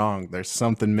others are wrong. There's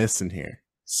something missing here.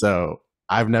 So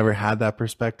I've never had that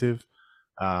perspective.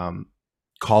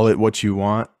 Call it what you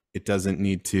want. It doesn't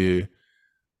need to.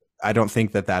 I don't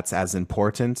think that that's as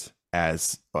important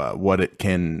as what it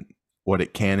can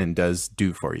and does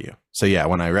do for you. So yeah,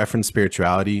 when I reference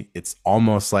spirituality, it's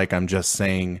almost like I'm just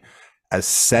saying a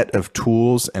set of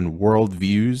tools and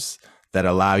worldviews that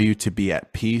allow you to be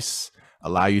at peace,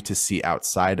 allow you to see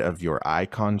outside of your I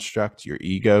construct, your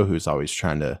ego, who's always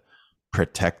trying to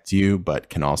protect you,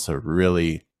 but can also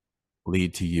really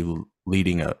lead to you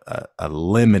leading a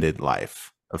limited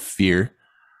life of fear.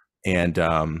 And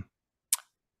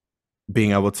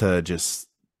being able to just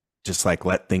like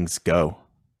let things go,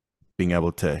 being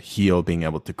able to heal, being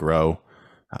able to grow,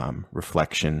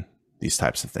 reflection, these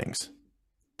types of things,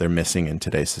 they're missing in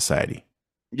today's society.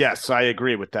 Yes, I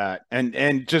agree with that.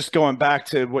 And just going back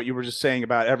to what you were just saying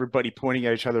about everybody pointing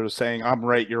at each other and saying, I'm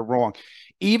right, you're wrong.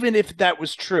 Even if that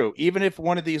was true, even if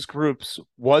one of these groups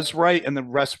was right and the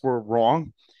rest were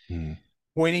wrong,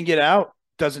 pointing it out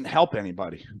doesn't help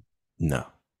anybody. No.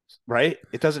 Right?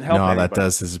 It doesn't help. No, all anybody. That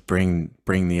does is bring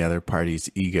the other party's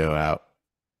ego out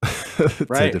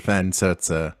to defend. So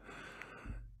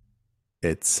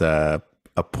it's a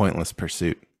pointless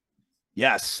pursuit.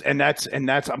 Yes, and that's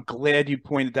I'm glad you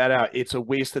pointed that out. It's a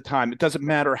waste of time. It doesn't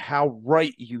matter how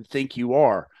right you think you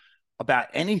are about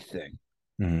anything.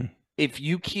 Mm-hmm. If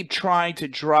you keep trying to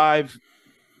drive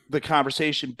the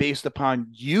conversation based upon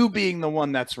you being the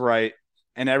one that's right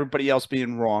and everybody else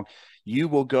being wrong, you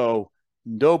will go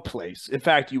no place. In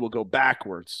fact, you will go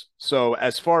backwards. So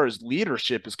as far as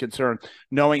leadership is concerned,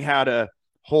 knowing how to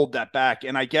hold that back,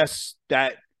 and I guess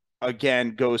that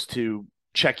again goes to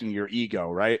checking your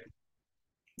ego, right?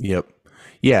 Yep.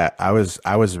 Yeah, I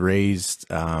was raised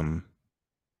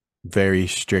very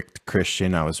strict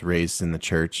Christian. I was raised in the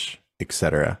church,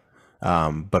 etc.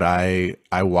 But I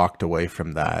walked away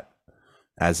from that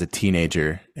as a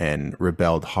teenager and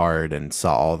rebelled hard and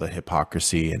saw all the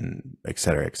hypocrisy and et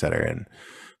cetera, and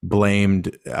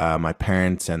blamed my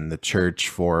parents and the church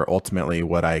for ultimately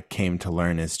what I came to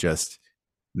learn is just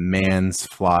man's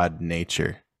flawed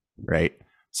nature, right?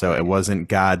 So it wasn't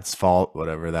God's fault,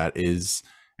 whatever that is.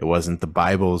 It wasn't the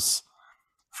Bible's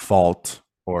fault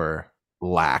or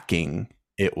lacking.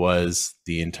 It was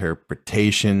the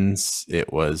interpretations.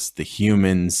 It was the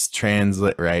humans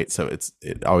translate, right? So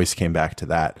it always came back to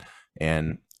that.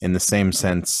 And in the same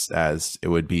sense as it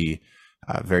would be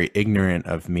very ignorant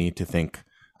of me to think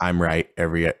I'm right,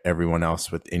 everyone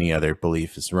else with any other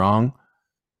belief is wrong.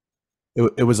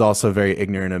 It was also very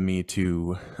ignorant of me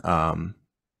to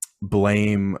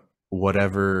blame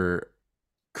whatever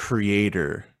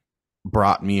creator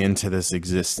brought me into this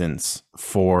existence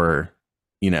for,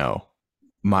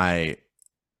 my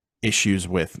issues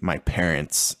with my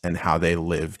parents and how they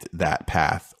lived that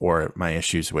path, or my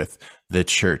issues with the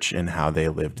church and how they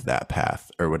lived that path,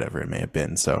 or whatever it may have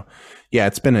been. So yeah,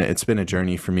 it's been a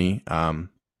journey for me.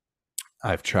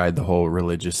 I've tried the whole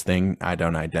religious thing. I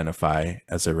don't identify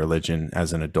as a religion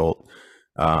as an adult.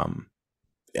 Um,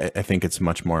 I think it's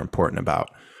much more important about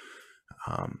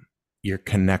um, you're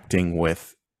connecting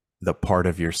with the part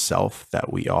of yourself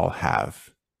that we all have,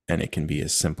 and it can be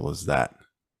as simple as that.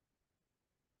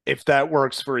 If that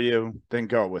works for you, then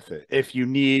go with it. If you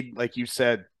need, like you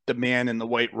said, the man in the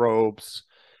white robes,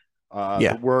 the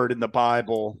Yeah. word in the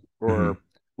Bible, Hmm. or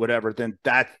whatever, then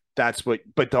that's what.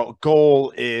 But the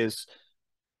goal is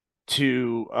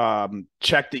to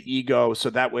check the ego, so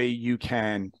that way you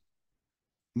can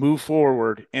move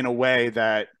forward in a way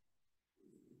that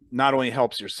not only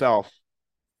helps yourself,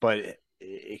 but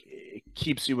it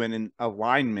keeps you in an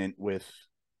alignment with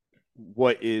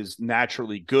what is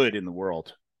naturally good in the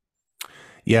world.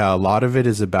 Yeah, a lot of it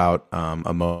is about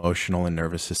emotional and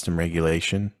nervous system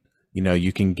regulation.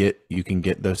 You can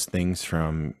get those things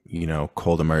from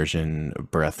cold immersion,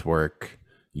 breath work,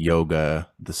 yoga,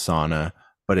 the sauna,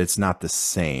 but it's not the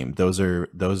same. Those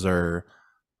are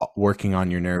working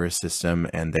on your nervous system,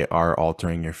 and they are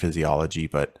altering your physiology.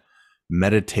 But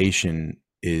meditation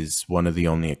is one of the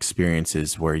only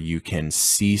experiences where you can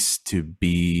cease to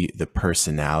be the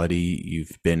personality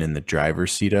you've been in the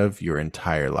driver's seat of your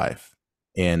entire life.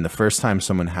 And the first time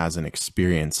someone has an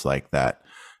experience like that,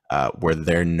 where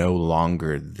they're no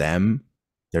longer them,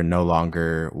 they're no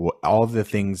longer all the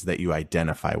things that you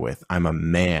identify with. I'm a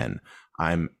man.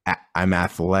 I'm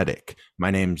athletic.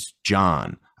 My name's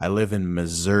John. I live in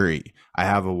Missouri. I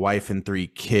have a wife and 3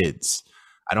 kids.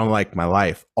 I don't like my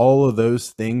life. All of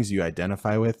those things you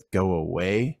identify with go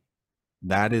away.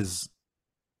 That is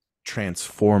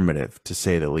transformative, to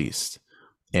say the least.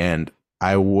 And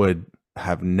I would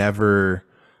have never,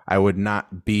 I would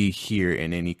not be here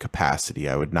in any capacity.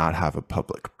 I would not have a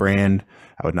public brand.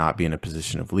 I would not be in a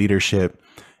position of leadership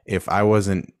if I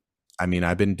wasn't. I mean,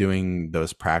 I've been doing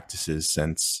those practices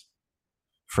since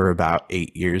for about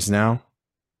 8 years now,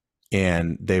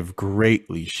 and they've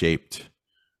greatly shaped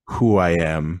who I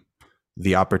am,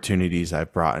 the opportunities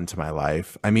I've brought into my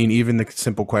life. I mean, even the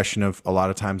simple question of a lot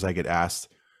of times I get asked,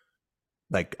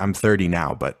 like, I'm 30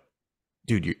 now, but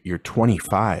dude, you're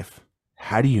 25.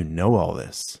 How do you know all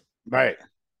this? Right.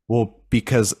 Well,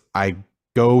 because I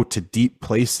go to deep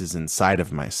places inside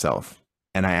of myself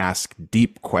and I ask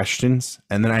deep questions,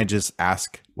 and then I just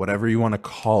ask whatever you want to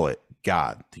call it: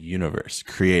 God, the universe,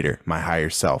 creator, my higher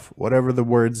self, whatever the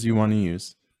words you want to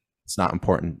use. It's not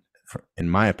important, in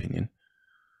my opinion.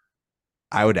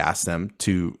 I would ask them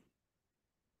to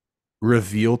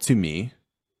reveal to me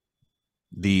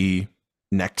the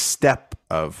next step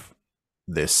of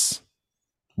this,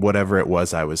 whatever it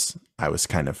was I was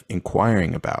kind of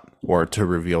inquiring about, or to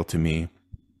reveal to me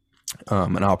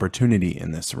an opportunity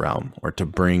in this realm, or to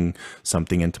bring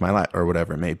something into my life, or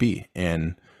whatever it may be.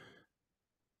 And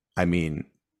I mean,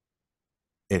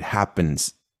 it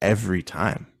happens every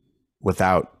time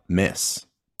without miss.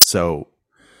 So,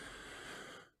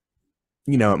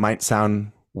 it might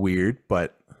sound weird,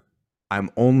 but I'm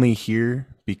only here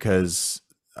because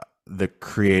the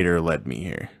creator led me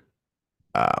here.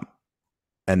 Um,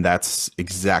 and that's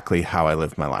exactly how I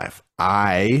live my life.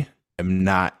 I am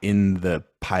not in the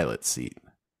pilot seat.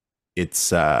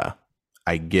 It's I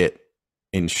get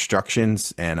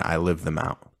instructions and I live them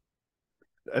out.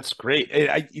 That's great.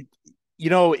 It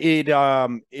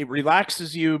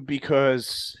relaxes you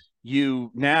because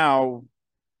you now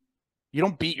you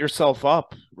don't beat yourself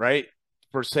up, right?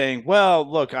 For saying, well,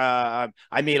 look, I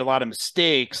made a lot of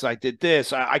mistakes. I did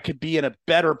this. I could be in a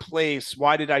better place.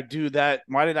 Why did I do that?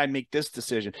 Why did I make this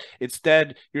decision?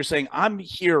 Instead, you're saying, I'm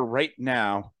here right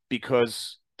now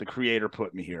because the creator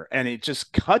put me here. And it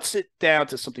just cuts it down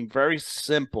to something very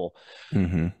simple.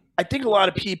 Mm-hmm. I think a lot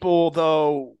of people,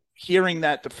 though, hearing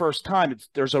that the first time,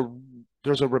 there's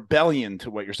a rebellion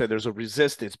to what you're saying. There's a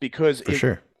resistance because For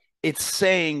sure. it's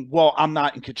saying, well, I'm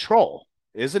not in control,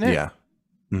 isn't it? Yeah.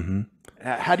 Mm-hmm.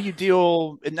 How do you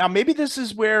deal now? Maybe this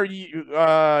is where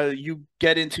you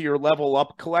get into your Level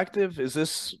Up Collective. Is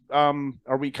this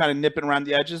are we kind of nipping around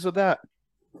the edges of that?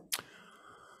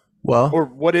 Well, Or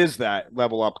what is that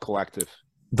Level Up Collective?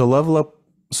 the level up.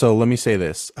 So let me say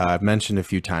this. I've mentioned a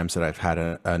few times that I've had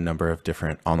a number of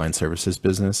different online services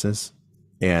businesses.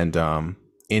 And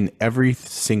in every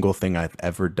single thing I've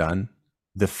ever done,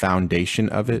 the foundation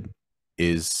of it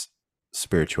is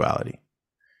spirituality.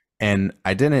 And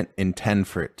I didn't intend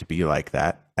for it to be like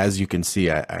that. As you can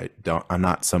see, I'm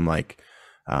not some like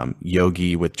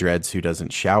yogi with dreads who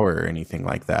doesn't shower or anything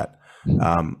like that.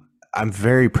 I'm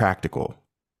very practical.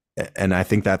 And I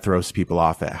think that throws people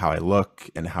off at how I look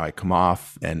and how I come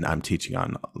off. And I'm teaching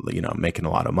on, making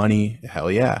a lot of money. Hell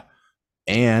yeah.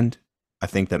 And I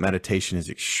think that meditation is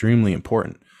extremely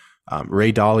important.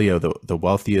 Ray Dalio, the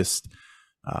wealthiest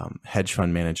hedge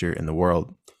fund manager in the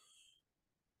world,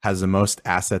 has the most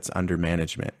assets under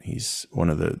management. He's one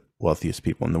of the wealthiest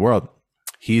people in the world.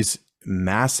 He's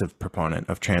massive proponent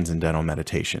of transcendental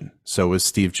meditation. So was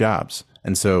Steve Jobs.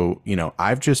 And so,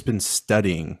 I've just been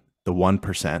studying the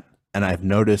 1%, and I've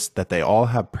noticed that they all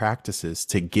have practices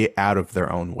to get out of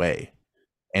their own way.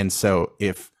 And so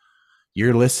if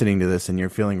you're listening to this and you're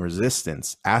feeling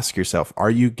resistance, ask yourself,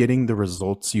 are you getting the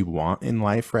results you want in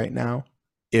life right now?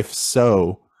 If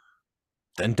so,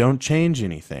 then don't change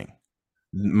anything.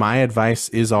 My advice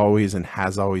is always and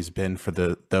has always been for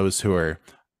those who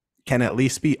can at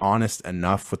least be honest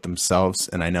enough with themselves.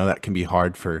 And I know that can be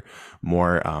hard for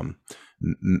more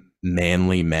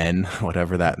manly men,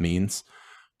 whatever that means,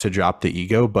 to drop the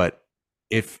ego. But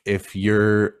if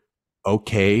you're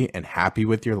okay and happy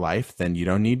with your life, then you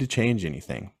don't need to change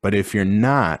anything. But if you're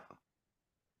not,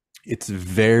 it's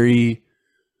very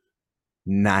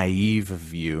naive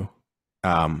of you,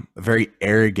 very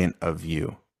arrogant of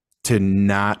you to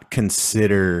not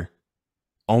consider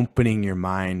opening your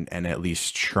mind and at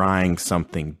least trying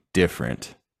something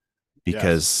different.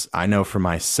 Because I know for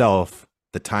myself,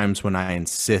 the times when I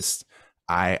insist,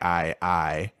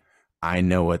 I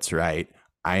know what's right,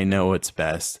 I know what's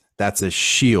best, that's a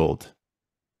shield,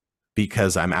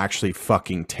 because I'm actually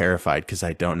fucking terrified because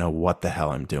I don't know what the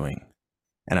hell I'm doing.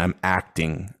 And I'm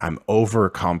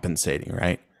overcompensating,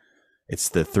 right? It's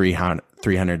the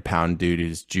 300-pound dude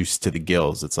who's juiced to the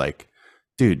gills. It's like,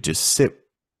 dude, just sit,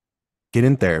 get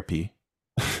in therapy,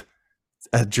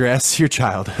 address your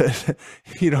childhood.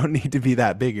 You don't need to be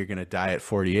that big. You're going to die at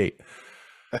 48.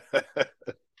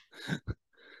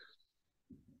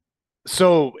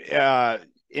 So,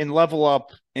 in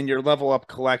your Level Up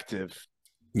Collective,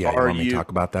 yeah, you want me to talk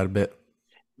about that a bit?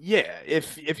 Yeah,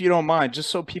 if you don't mind, just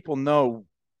so people know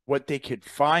what they could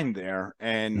find there.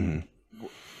 And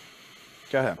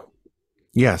go ahead.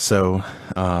 Yeah, so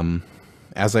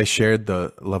as I shared,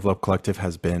 the Level Up Collective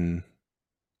has been,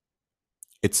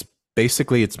 it's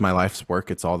my life's work.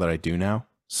 It's all that I do now.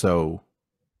 So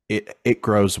it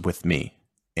grows with me,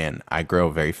 and I grow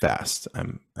very fast.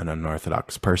 I'm an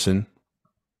unorthodox person.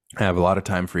 I have a lot of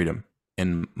time freedom,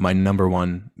 and my number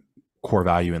one core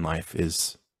value in life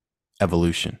is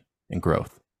evolution and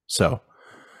growth. So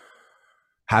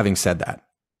having said that,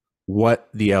 what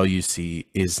the LUC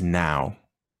is now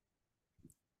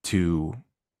to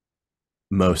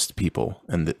most people,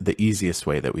 and the easiest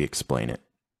way that we explain it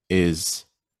is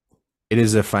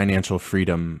a financial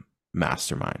freedom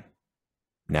mastermind.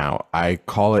 Now, I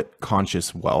call it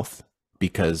conscious wealth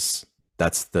because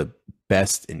that's the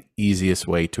best and easiest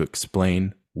way to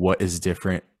explain what is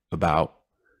different about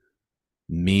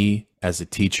me as a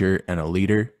teacher and a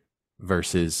leader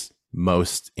versus I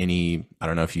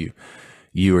don't know if you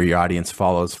or your audience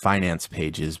follows finance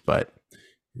pages, but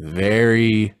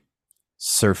very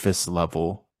surface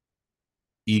level,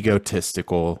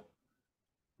 egotistical,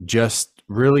 just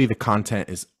really the content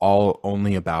is all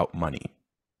only about money,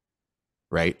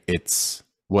 right? It's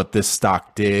what this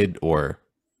stock did, or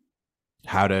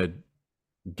how to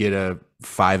get a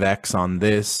 5x on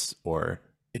this, or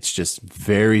it's just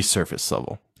very surface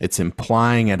level. It's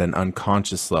implying at an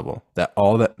unconscious level that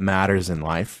all that matters in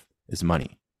life is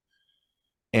money.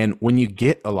 And when you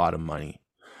get a lot of money,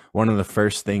 one of the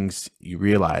first things you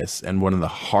realize, and one of the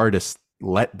hardest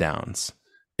letdowns,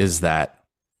 is that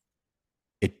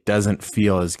it doesn't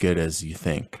feel as good as you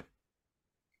think.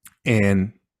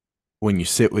 And when you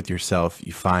sit with yourself,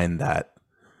 you find that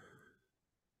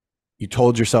you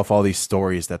told yourself all these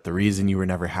stories that the reason you were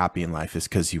never happy in life is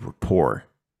because you were poor.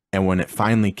 And when it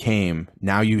finally came,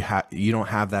 now you don't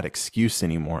have that excuse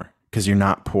anymore because you're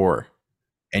not poor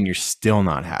and you're still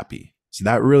not happy. So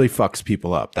that really fucks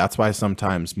people up. That's why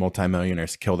sometimes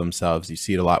multimillionaires kill themselves. You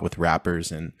see it a lot with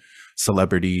rappers and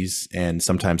celebrities and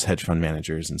sometimes hedge fund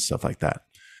managers and stuff like that.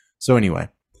 So anyway,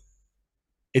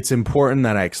 it's important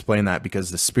that I explain that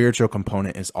because the spiritual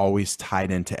component is always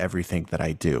tied into everything that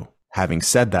I do. Having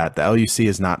said that, the LUC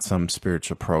is not some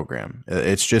spiritual program.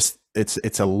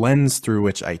 It's a lens through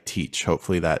which I teach.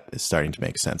 Hopefully that is starting to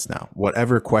make sense now.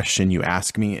 Whatever question you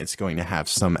ask me, it's going to have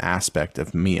some aspect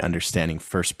of me understanding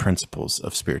first principles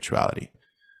of spirituality.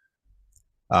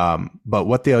 But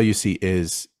what the LUC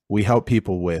is, we help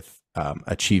people with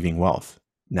achieving wealth.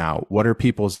 Now, what are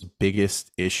people's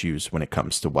biggest issues when it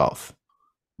comes to wealth?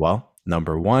 Well,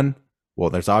 number one,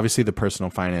 there's obviously the personal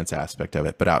finance aspect of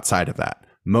it, but outside of that,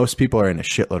 most people are in a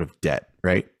shitload of debt,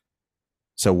 right?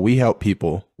 So we help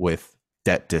people with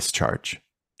debt discharge.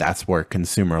 That's where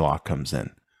consumer law comes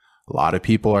in. A lot of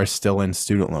people are still in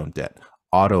student loan debt,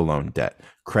 auto loan debt,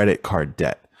 credit card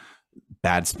debt,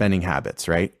 bad spending habits,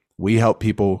 right? We help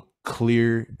people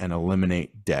clear and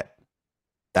eliminate debt.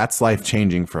 That's life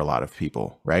changing for a lot of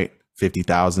people, right?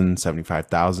 50,000,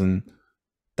 75,000.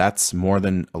 That's more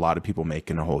than a lot of people make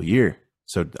in a whole year.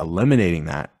 So eliminating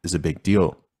that is a big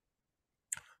deal.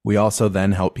 We also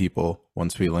then help people,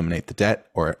 once we eliminate the debt,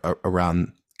 or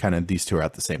around kind of these two are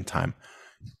at the same time,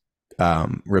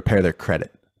 repair their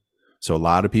credit. So a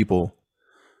lot of people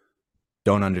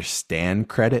don't understand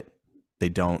credit. They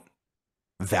don't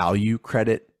value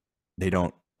credit. They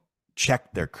don't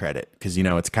check their credit, because, you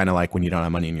know, it's kind of like when you don't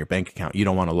have money in your bank account, you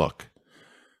don't want to look.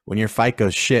 When your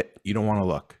FICO's shit, you don't want to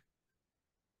look,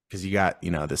 because you got,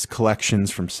 you know, this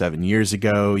collections from 7 years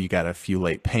ago. You got a few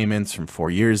late payments from 4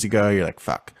 years ago. You're like,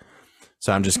 fuck.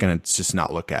 So I'm just going to just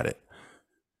not look at it.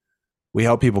 We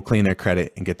help people clean their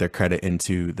credit and get their credit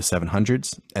into the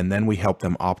 700s. And then we help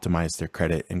them optimize their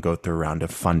credit and go through a round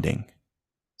of funding.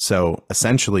 So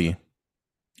essentially,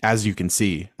 as you can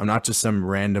see, I'm not just some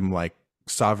random like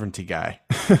sovereignty guy.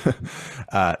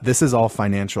 This is all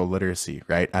financial literacy,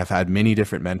 right? I've had many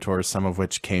different mentors, some of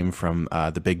which came from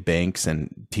the big banks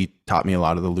and taught me a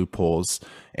lot of the loopholes.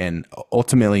 And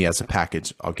ultimately, as a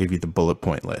package, I'll give you the bullet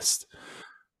point list.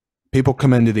 People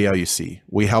come into the LUC.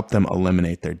 We help them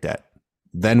eliminate their debt.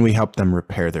 Then we help them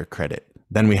repair their credit.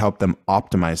 Then we help them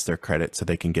optimize their credit so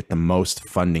they can get the most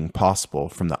funding possible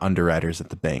from the underwriters at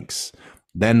the banks.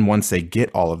 Then once they get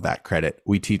all of that credit,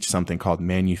 we teach something called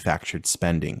manufactured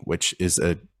spending, which is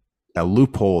a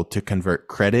loophole to convert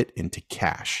credit into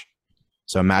cash.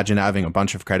 So imagine having a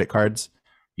bunch of credit cards.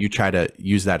 You try to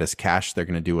use that as cash, they're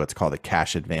going to do what's called a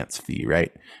cash advance fee,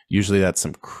 right? Usually that's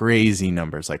some crazy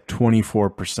numbers, like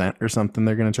 24% or something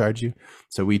they're going to charge you.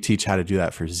 So we teach how to do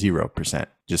that for 0%,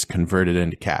 just convert it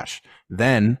into cash.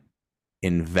 Then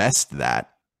invest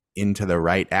that into the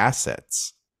right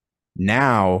assets.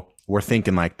 Now we're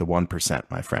thinking like the 1%,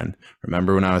 my friend.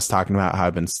 Remember when I was talking about how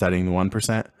I've been studying the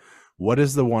 1%? What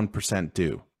does the 1%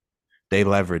 do? They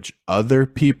leverage other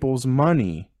people's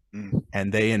money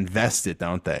and they invest it,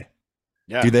 don't they?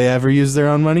 Yeah. Do they ever use their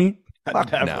own money?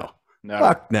 Fuck Never. no. Never.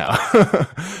 Fuck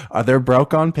no. They're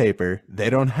broke on paper. They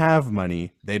don't have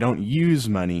money. They don't use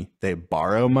money. They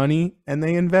borrow money and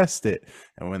they invest it.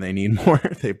 And when they need more,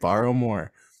 they borrow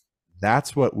more.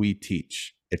 That's what we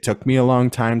teach. It took me a long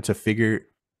time to figure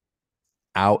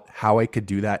out how I could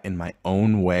do that in my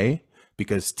own way,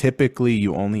 because typically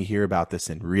you only hear about this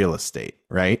in real estate,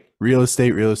 right? Real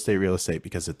estate,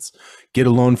 because it's get a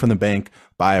loan from the bank,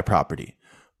 buy a property.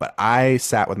 But I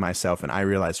sat with myself and I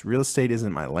realized real estate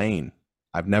isn't my lane.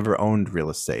 I've never owned real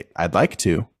estate. I'd like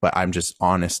to, but I'm just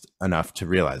honest enough to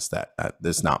realize that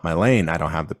this is not my lane. I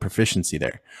don't have the proficiency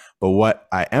there. But what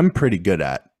I am pretty good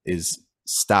at is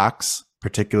stocks,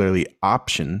 particularly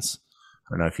options.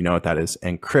 I don't know if you know what that is,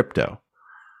 and crypto.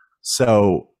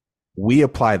 So we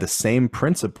apply the same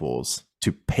principles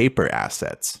to paper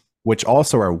assets, which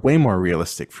also are way more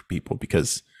realistic for people,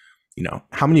 because, you know,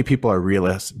 how many people are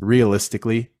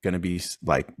realistically going to be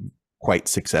like quite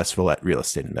successful at real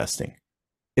estate investing?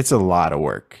 It's a lot of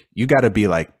work. You got to be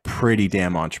like pretty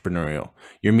damn entrepreneurial.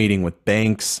 You're meeting with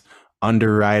banks,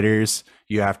 underwriters.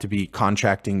 You have to be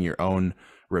contracting your own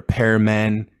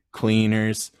repairmen,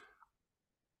 cleaners,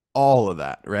 all of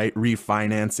that, right?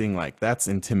 Refinancing, like that's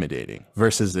intimidating,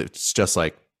 versus it's just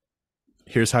like,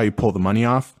 here's how you pull the money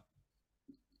off.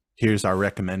 Here's our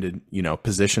recommended, you know,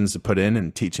 positions to put in,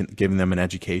 and teaching, giving them an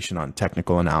education on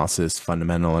technical analysis,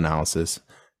 fundamental analysis,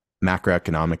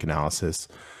 macroeconomic analysis,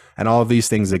 and all of these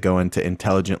things that go into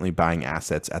intelligently buying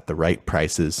assets at the right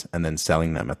prices and then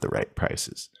selling them at the right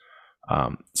prices.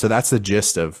 So that's the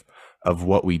gist of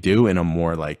what we do in a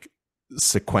more like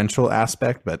sequential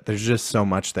aspect, but there's just so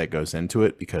much that goes into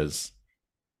it, because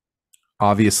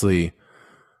obviously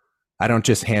I don't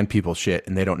just hand people shit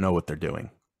and they don't know what they're doing.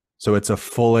 So it's a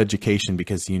full education,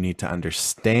 because you need to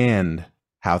understand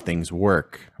how things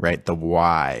work, right? The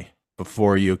why,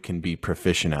 before you can be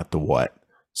proficient at the what.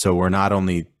 So we're not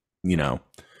only, you know,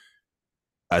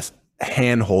 us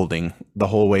hand holding the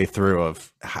whole way through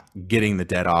of getting the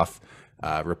debt off,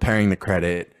 repairing the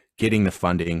credit, getting the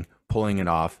funding, pulling it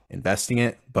off, investing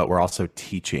it, but we're also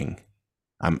teaching.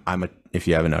 If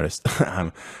you haven't noticed,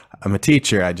 I'm a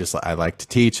teacher. I like to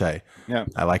teach. I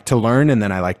like to learn, and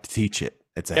then I like to teach it.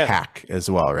 It's a hack as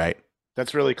well, right?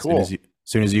 That's really cool. As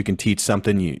soon as you can teach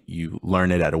something, you learn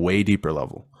it at a way deeper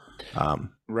level.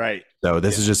 Right. So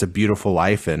this is just a beautiful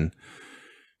life, and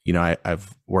you know,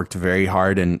 I've worked very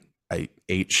hard, and I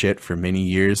ate shit for many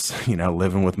years. You know,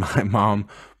 living with my mom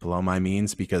below my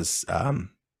means, because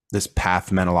this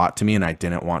path meant a lot to me, and I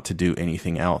didn't want to do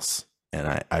anything else.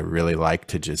 And I really like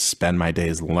to just spend my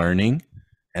days learning,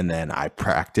 and then I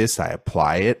practice, I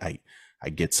apply it, I I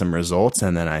get some results,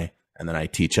 and then I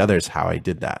teach others how I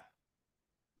did that.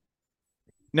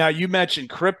 Now you mentioned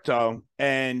crypto,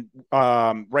 and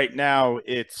right now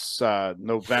it's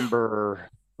November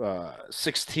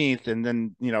 16th, and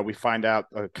then we find out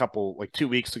a couple like 2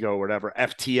 weeks ago or whatever,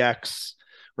 FTX,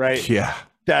 right? Yeah.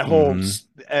 That whole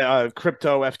Mm-hmm.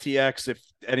 crypto FTX. If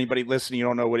anybody listening, you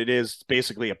don't know what it is, it's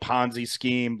basically a Ponzi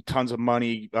scheme, tons of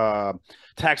money,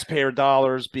 taxpayer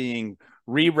dollars being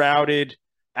rerouted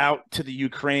out to the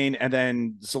Ukraine, and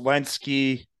then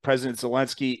President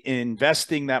Zelensky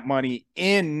investing that money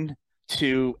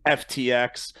into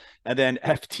FTX, and then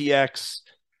FTX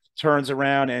turns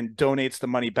around and donates the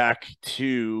money back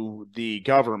to the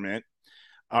government,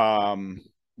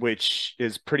 which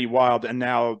is pretty wild. And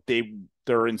now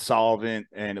they're insolvent,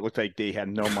 and it looked like they had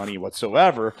no money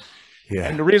whatsoever. Yeah.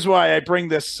 And the reason why I bring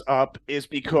this up is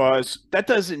because that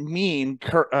doesn't mean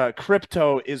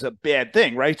crypto is a bad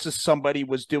thing, right? It's just somebody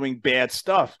was doing bad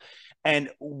stuff. And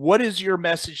what is your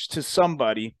message to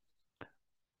somebody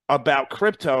about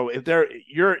crypto? If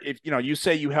you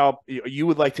say you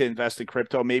would like to invest in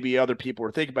crypto, maybe other people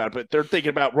are thinking about it, but they're thinking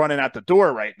about running out the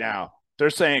door right now. They're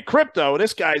saying crypto,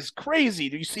 this guy's crazy.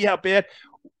 Do you see how bad?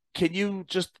 Can you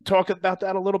just talk about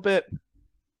that a little bit?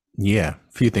 Yeah,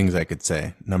 a few things I could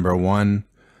say. Number one,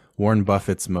 Warren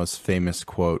Buffett's most famous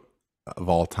quote of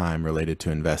all time related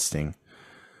to investing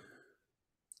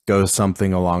goes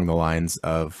something along the lines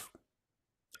of,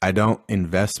 I don't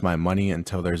invest my money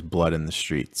until there's blood in the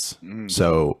streets. Mm-hmm.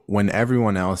 So when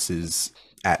everyone else is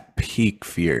at peak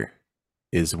fear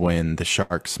is when the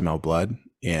sharks smell blood,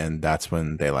 and that's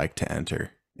when they like to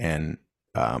enter. And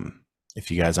if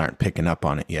you guys aren't picking up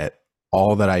on it yet,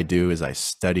 all that I do is I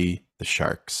study the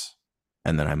sharks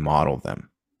and then I model them.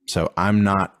 So I'm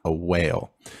not a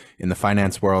whale. In the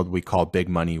finance world, we call big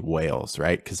money whales,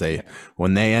 right? Because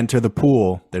when they enter the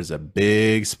pool, there's a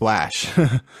big splash.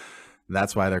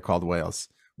 That's why they're called whales.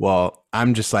 Well,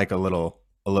 I'm just like a little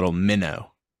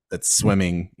minnow that's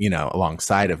swimming,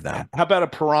 alongside of them. How about a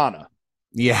piranha?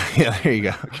 Yeah, there you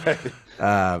go. Okay.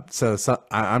 So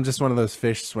I'm just one of those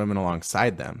fish swimming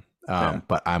alongside them.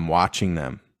 But I'm watching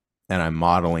them, and I'm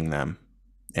modeling them,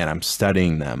 and I'm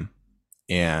studying them,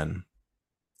 and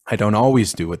I don't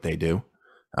always do what they do,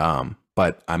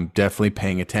 but I'm definitely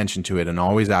paying attention to it and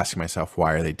always asking myself,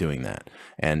 why are they doing that?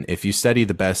 And if you study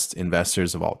the best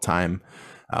investors of all time,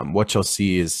 what you'll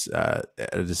see is at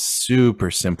a super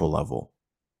simple level.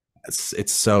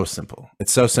 It's so simple.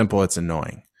 It's so simple, it's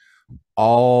annoying.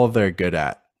 All they're good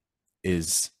at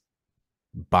is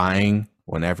buying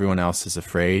when everyone else is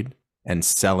afraid and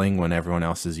selling when everyone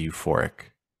else is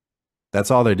euphoric. That's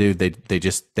all they do. They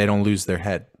don't lose their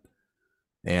head.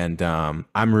 And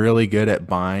I'm really good at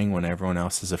buying when everyone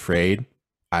else is afraid.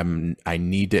 I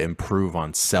need to improve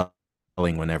on selling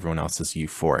when everyone else is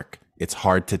euphoric. It's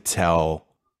hard to tell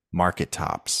market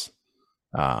tops.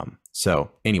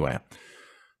 So anyway,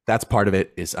 that's part of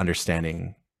it, is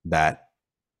understanding that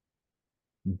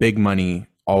big money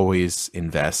always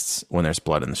invests when there's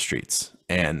blood in the streets,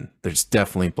 and there's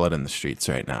definitely blood in the streets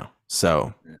right now.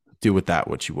 So do with that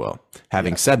what you will.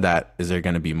 Having said that, is there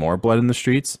going to be more blood in the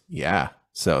streets? Yeah.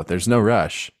 So there's no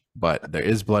rush, but there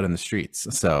is blood in the streets.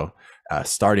 So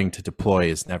starting to deploy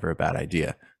is never a bad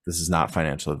idea. This is not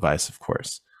financial advice, of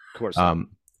course. Of course.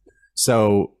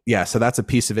 So that's a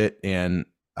piece of it. And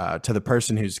to the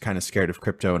person who's kind of scared of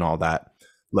crypto and all that,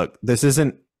 look, this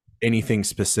isn't anything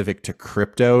specific to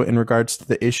crypto in regards to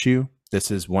the issue.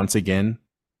 This is, once again,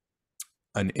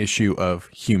 an issue of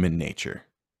human nature.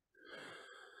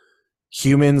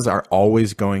 Humans are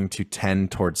always going to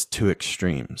tend towards two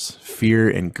extremes, fear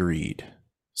and greed.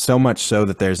 So much so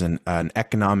that there's an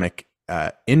economic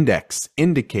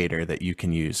indicator that you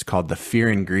can use called the Fear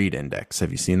and Greed Index.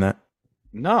 Have you seen that?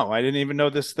 No, I didn't even know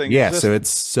this thing existed.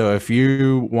 So if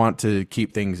you want to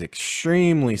keep things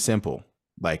extremely simple,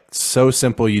 like so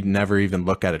simple you'd never even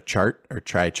look at a chart or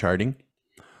try charting,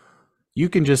 you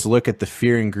can just look at the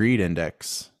Fear and Greed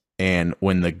Index. And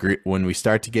when we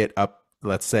start to get up,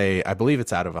 let's say, I believe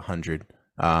it's out of 100.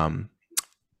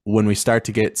 When we start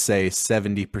to get, say,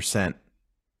 70%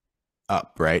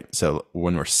 up, right? So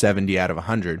when we're 70 out of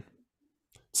 100,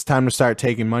 it's time to start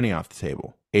taking money off the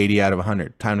table. 80 out of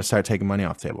 100, time to start taking money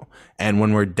off the table. And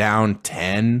when we're down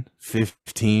 10,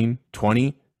 15,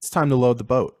 20, it's time to load the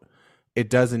boat. It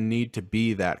doesn't need to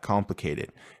be that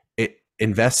complicated.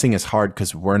 Investing is hard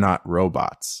because we're not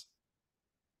robots,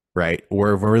 right?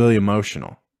 We're really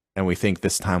emotional, and we think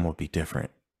this time will be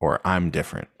different, or I'm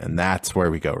different, and that's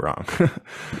where we go wrong.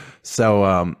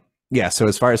 So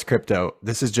as far as crypto,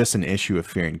 this is just an issue of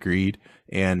fear and greed,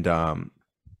 and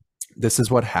this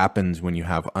is what happens when you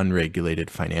have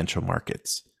unregulated financial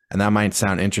markets. And that might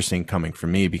sound interesting coming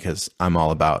from me because I'm all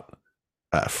about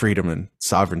freedom and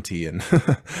sovereignty. And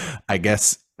I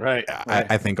guess Right.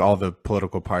 I think all the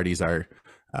political parties are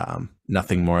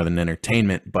nothing more than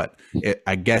entertainment, but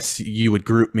I guess you would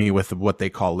group me with what they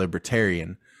call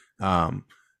libertarian.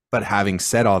 But having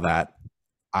said all that,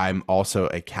 I'm also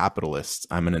a capitalist.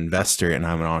 I'm an investor and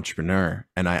I'm an entrepreneur.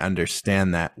 And I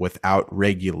understand that without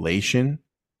regulation,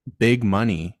 big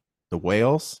money, the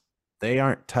whales, they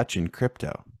aren't touching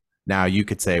crypto. Now you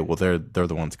could say, well, they're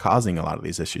the ones causing a lot of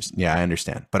these issues. Yeah, I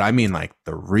understand. But I mean like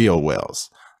the real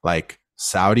whales, like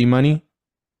Saudi money,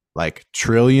 like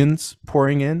trillions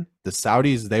pouring in. The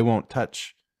Saudis, they won't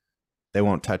touch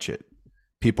it.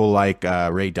 People like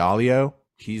Ray Dalio,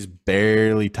 he's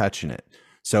barely touching it.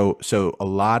 So a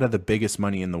lot of the biggest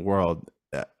money in the world,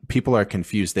 people are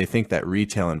confused. They think that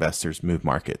retail investors move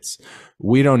markets.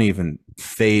 We don't even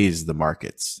phase the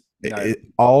markets. No.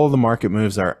 All the market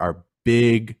moves are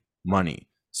big money.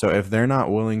 So if they're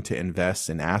not willing to invest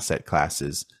in asset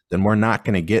classes, then we're not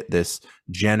going to get this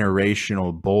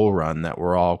generational bull run that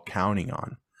we're all counting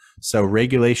on. So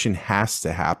regulation has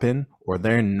to happen, or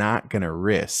they're not going to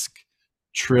risk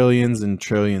trillions and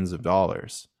trillions of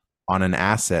dollars on an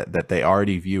asset that they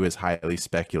already view as highly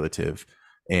speculative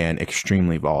and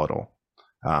extremely volatile.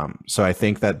 So I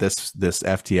think that this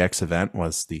FTX event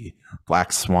was the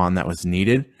black swan that was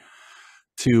needed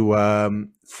to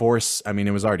force, I mean,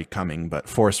 it was already coming, but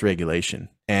force regulation.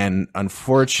 And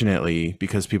unfortunately,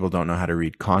 because people don't know how to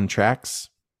read contracts,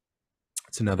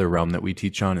 it's another realm that we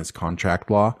teach on is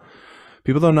contract law.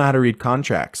 People don't know how to read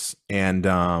contracts. And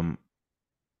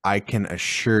I can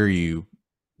assure you,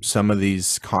 some of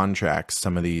these contracts,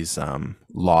 some of these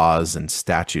laws and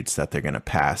statutes that they're going to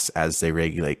pass as they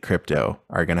regulate crypto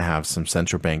are going to have some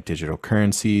central bank digital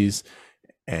currencies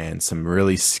and some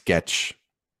really sketch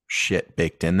shit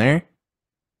baked in there,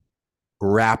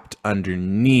 wrapped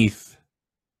underneath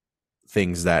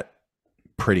things that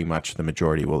pretty much the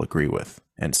majority will agree with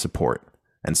and support.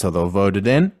 And so they'll vote it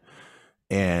in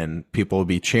and people will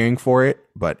be cheering for it.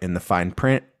 But in the fine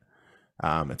print,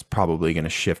 it's probably going to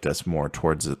shift us more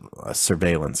towards a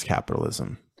surveillance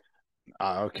capitalism.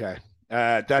 Okay.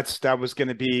 That was going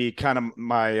to be kind of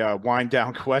my wind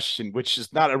down question, which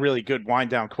is not a really good wind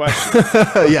down question.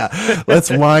 Yeah,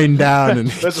 let's wind down and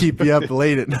keep you up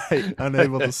late at night,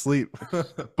 unable to sleep.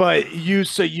 But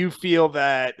so you feel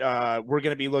that we're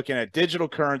going to be looking at digital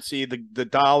currency, the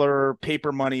dollar,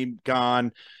 paper money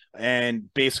gone,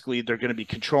 and basically they're going to be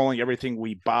controlling everything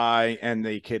we buy, and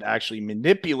they could actually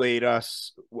manipulate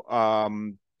us,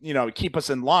 keep us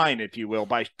in line, if you will,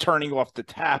 by turning off the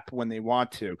tap when they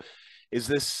want to. Is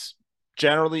this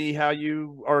generally how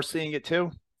you are seeing it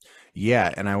too?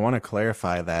 Yeah, and I want to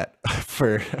clarify that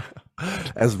for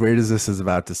as weird as this is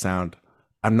about to sound,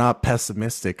 I'm not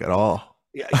pessimistic at all.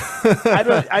 Yeah,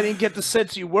 I didn't get the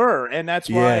sense you were, and that's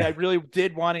why I really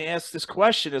did want to ask this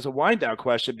question as a wind down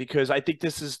question, because I think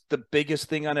this is the biggest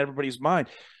thing on everybody's mind.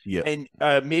 Yeah, and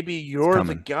maybe you're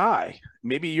the guy.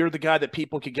 Maybe you're the guy that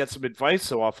people could get some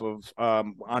advice off of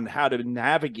on how to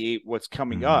navigate what's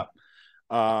coming up.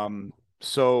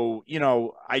 So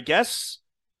I guess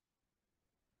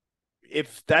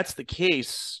if that's the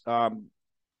case, can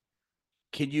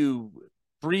you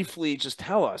briefly just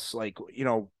tell us, like,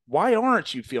 why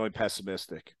aren't you feeling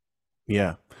pessimistic?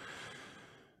 Yeah.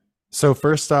 So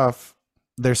first off,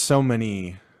 there's so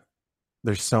many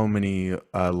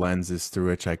lenses through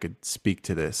which I could speak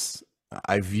to this.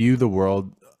 I view the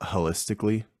world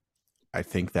holistically. I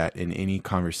think that in any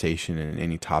conversation and in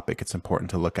any topic, it's important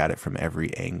to look at it from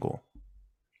every angle.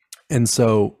 And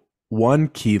so one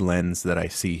key lens that I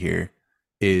see here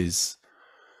is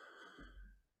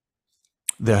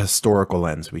the historical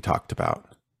lens we talked about.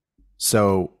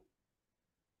 So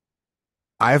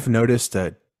I've noticed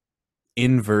an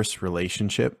inverse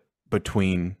relationship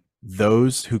between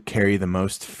those who carry the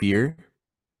most fear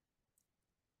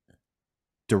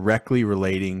directly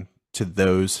relating to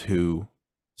those who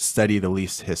study the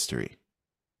least history.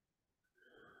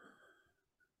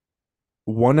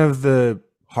 One of the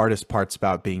hardest parts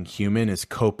about being human is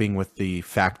coping with the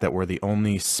fact that we're the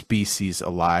only species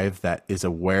alive that is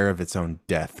aware of its own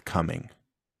death coming.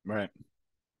 Right.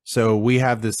 So we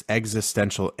have this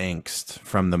existential angst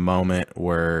from the moment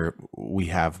where we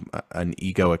have an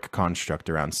egoic construct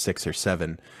around 6 or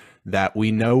 7 that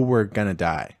we know we're going to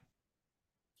die.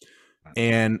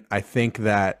 And I think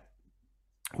that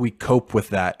we cope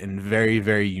with that in very,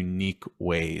 very unique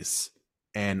ways.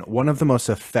 And one of the most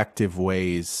effective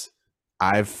ways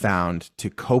I've found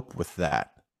to cope with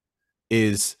that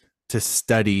is to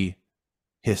study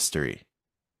history.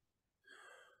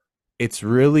 It's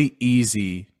really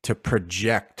easy to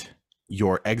project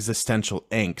your existential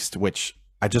angst, which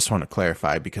I just want to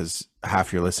clarify because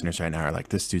half your listeners right now are like,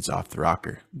 this dude's off the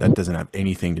rocker. That doesn't have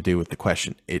anything to do with the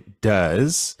question. It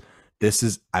does.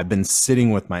 I've been sitting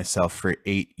with myself for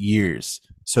 8 years.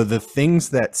 So the things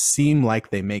that seem like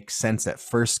they make sense at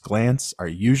first glance are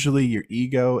usually your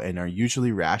ego and are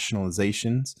usually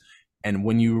rationalizations. And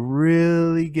when you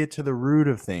really get to the root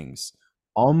of things,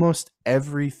 almost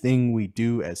everything we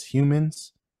do as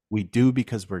humans, we do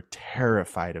because we're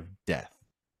terrified of death.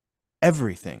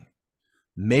 Everything.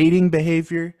 Mating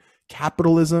behavior,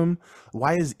 capitalism.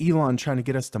 Why is Elon trying to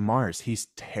get us to Mars? He's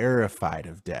terrified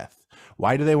of death.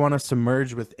 Why do they want us to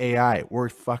merge with AI? We're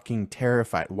fucking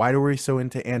terrified. Why are we so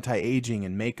into anti-aging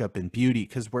and makeup and beauty?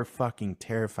 Because we're fucking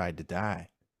terrified to die.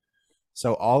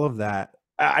 So all of that.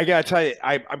 I gotta tell you,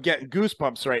 I'm getting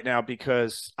goosebumps right now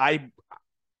because I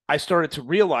started to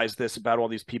realize this about all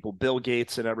these people, Bill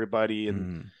Gates and everybody,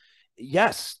 and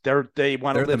yes, they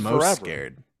want to live the most forever.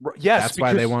 Scared. Yes, that's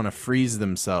why they want to freeze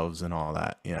themselves and all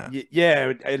that.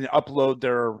 Yeah, and upload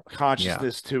their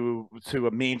consciousness to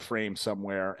a mainframe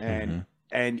somewhere, and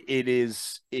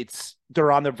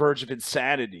they're on the verge of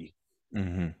insanity.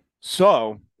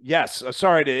 So yes,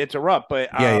 sorry to interrupt, but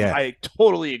I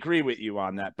totally agree with you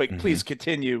on that. But please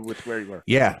continue with where you were.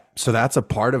 Yeah, so that's a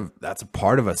part of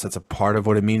us. That's a part of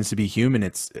what it means to be human.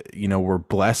 It's, we're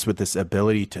blessed with this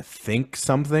ability to think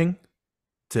something,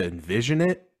 to envision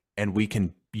it, and we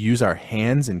can use our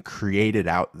hands and create it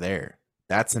out there.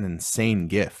 That's an insane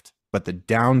gift. But the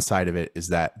downside of it is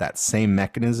that same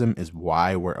mechanism is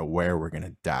why we're aware we're going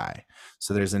to die.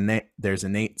 So there's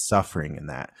innate suffering in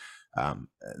that.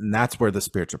 And that's where the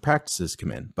spiritual practices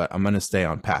come in. But I'm going to stay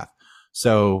on path.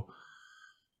 So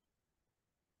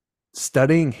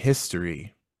studying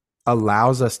history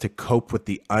allows us to cope with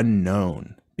the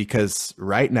unknown, because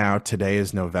right now, today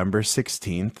is November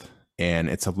 16th, and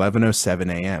it's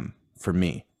 11:07 a.m. for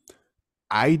me.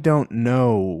 I don't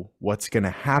know what's going to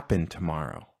happen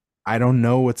tomorrow. I don't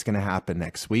know what's going to happen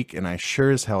next week, and I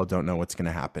sure as hell don't know what's going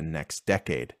to happen next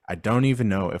decade. I don't even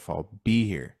know if I'll be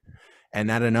here. And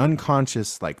at an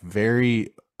unconscious,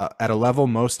 at a level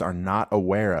most are not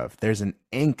aware of, there's an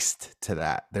angst to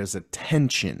that. There's a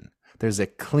tension. There's a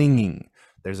clinging.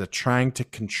 There's a trying to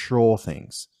control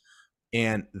things.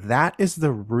 And that is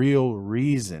the real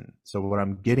reason. So what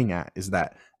I'm getting at is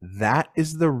that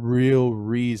is the real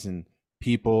reason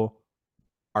people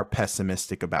are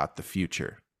pessimistic about the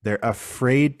future. They're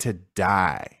afraid to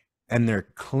die and they're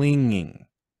clinging.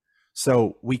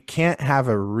 So we can't have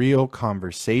a real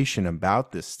conversation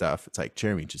about this stuff. It's like,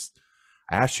 Jeremy,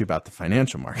 I asked you about the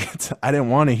financial markets. I didn't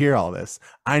want to hear all this.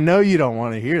 I know you don't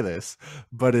want to hear this,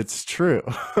 but it's true.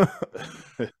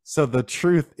 So the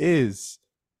truth is,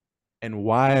 and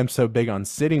why I'm so big on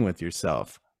sitting with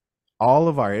yourself, all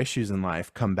of our issues in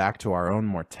life come back to our own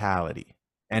mortality.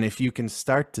 And if you can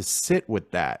start to sit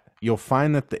with that, you'll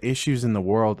find that the issues in the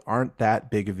world aren't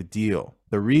that big of a deal.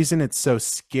 The reason it's so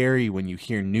scary when you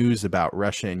hear news about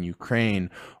Russia and Ukraine,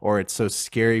 or it's so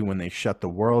scary when they shut the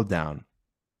world down,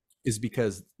 is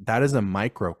because that is a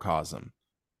microcosm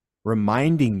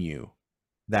reminding you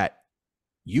that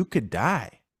you could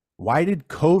die. Why did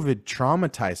COVID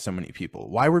traumatize so many people?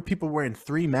 Why were people wearing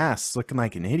 3 masks looking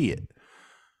like an idiot?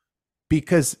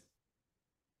 Because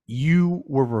you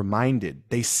were reminded,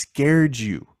 they scared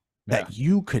you that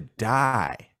you could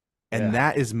die. And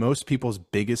that is most people's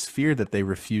biggest fear that they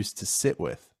refuse to sit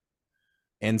with.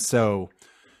 And so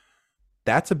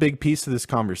that's a big piece of this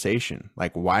conversation.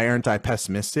 Like, why aren't I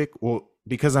pessimistic? Well,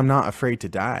 because I'm not afraid to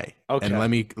die. Okay. And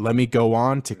let me go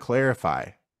on to clarify.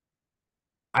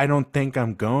 I don't think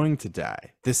I'm going to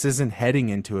die. This isn't heading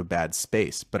into a bad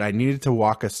space, but I needed to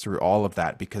walk us through all of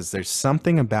that because there's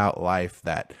something about life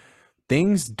that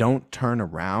things don't turn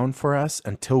around for us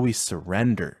until we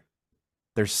surrender.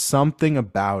 There's something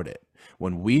about it.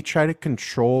 When we try to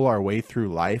control our way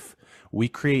through life, we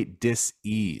create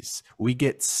dis-ease. We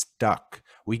get stuck.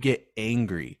 We get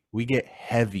angry. We get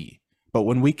heavy. But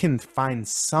when we can find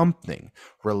something,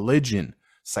 religion,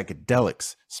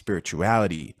 psychedelics,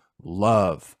 spirituality,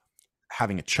 love,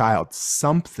 having a child,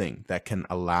 something that can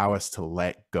allow us to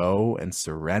let go and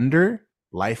surrender,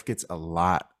 life gets a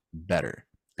lot better.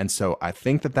 And so I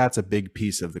think that that's a big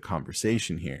piece of the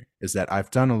conversation here, is that I've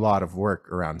done a lot of work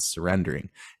around surrendering.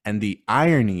 And the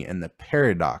irony and the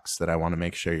paradox that I want to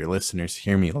make sure your listeners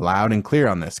hear me loud and clear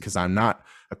on this, because I'm not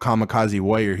a kamikaze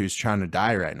warrior who's trying to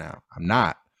die right now. I'm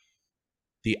not.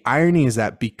 The irony is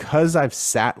that because I've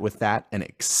sat with that and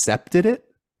accepted it,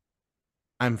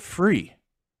 I'm free.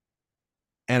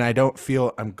 and I don't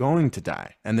feel I'm going to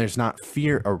die, and there's not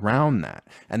fear around that.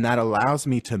 And that allows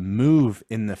me to move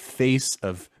in the face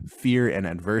of fear and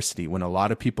adversity. When a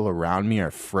lot of people around me are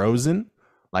frozen,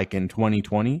 like in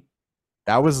 2020,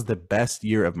 that was the best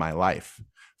year of my life,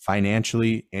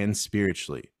 financially and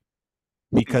spiritually.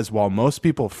 Because while most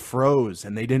people froze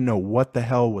and they didn't know what the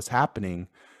hell was happening,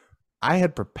 I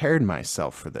had prepared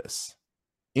myself for this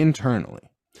internally.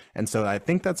 And so I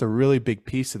think that's a really big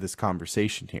piece of this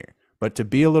conversation here. But to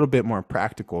be a little bit more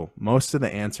practical, most of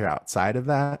the answer outside of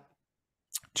that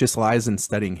just lies in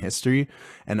studying history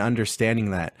and understanding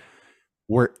that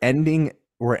we're ending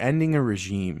a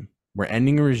regime. We're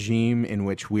ending a regime in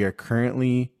which we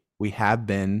have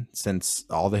been since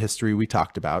all the history we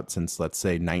talked about, since let's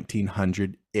say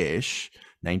 1900-ish,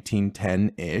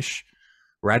 1910-ish,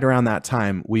 right around that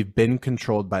time, we've been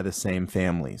controlled by the same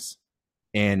families.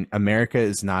 And America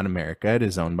is not America. It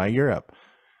is owned by Europe.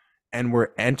 And we're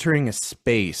entering a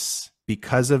space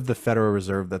because of the Federal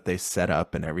Reserve that they set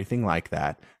up and everything like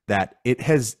that, that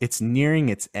it's nearing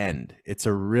its end. It's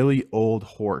a really old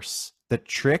horse. The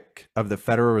trick of the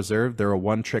Federal Reserve, they're a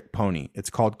one-trick pony. It's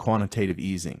called quantitative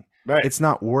easing. Right. It's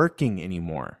not working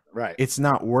anymore. Right. It's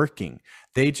not working.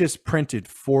 They just printed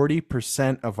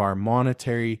 40% of our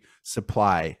monetary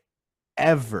supply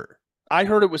ever. I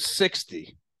heard it was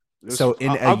 60. So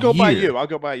I'll go by you.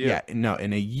 Yeah, no,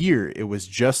 in a year, it was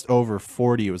just over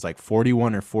 40. It was like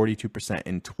 41 or 42%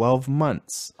 in 12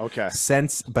 months. Okay.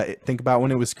 But think about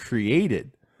when it was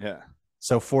created. Yeah.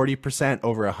 So 40%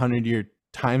 over a 100-year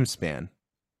time span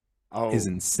is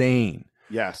insane.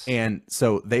 Yes. And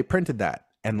so they printed that.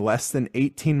 And less than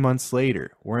 18 months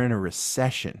later, we're in a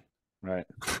recession. Right.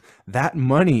 That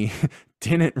money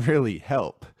didn't really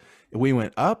help. We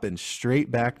went up and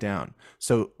straight back down.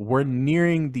 So we're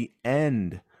nearing the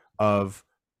end of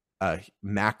a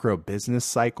macro business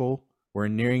cycle. We're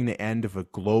nearing the end of a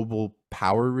global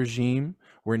power regime.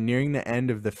 We're nearing the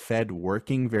end of the Fed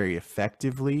working very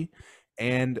effectively.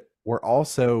 And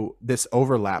this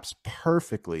overlaps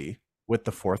perfectly with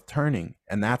the fourth turning.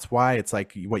 And that's why it's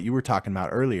like what you were talking about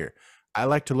earlier. I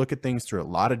like to look at things through a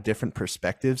lot of different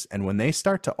perspectives. And when they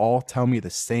start to all tell me the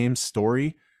same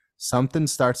story, something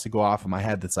starts to go off in my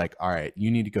head that's like, all right, you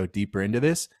need to go deeper into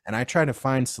this. And I try to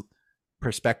find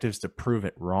perspectives to prove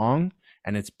it wrong.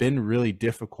 And it's been really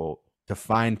difficult to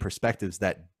find perspectives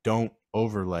that don't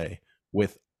overlay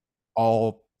with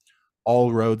all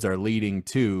roads are leading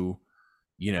to,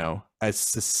 a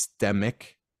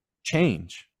systemic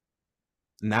change.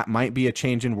 And that might be a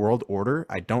change in world order.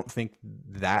 I don't think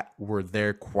that we're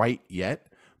there quite yet.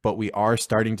 But we are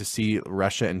starting to see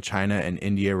Russia and China and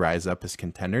India rise up as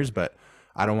contenders, but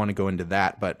I don't want to go into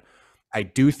that. But I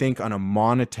do think on a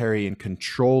monetary and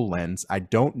control lens, I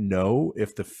don't know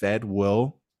if the Fed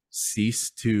will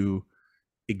cease to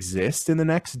exist in the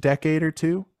next decade or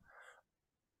two.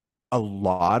 A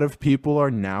lot of people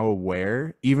are now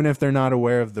aware, even if they're not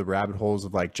aware of the rabbit holes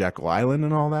of like Jekyll Island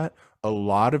and all that, a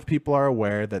lot of people are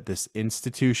aware that this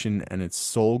institution and its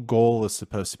sole goal is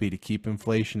supposed to be to keep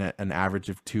inflation at an average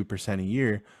of 2% a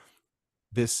year.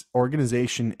 This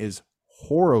organization is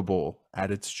horrible at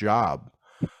its job.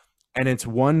 And its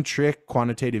one trick,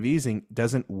 quantitative easing,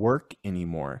 doesn't work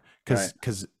anymore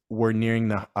because we're nearing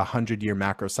the 100-year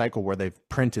macro cycle where they've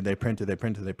printed.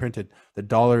 The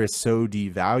dollar is so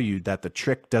devalued that the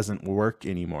trick doesn't work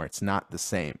anymore. It's not the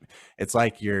same. It's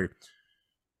like your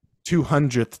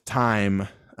 200th time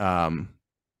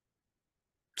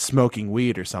smoking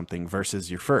weed or something versus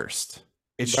your first.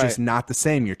 It's just not the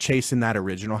same. You're chasing that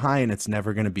original high and it's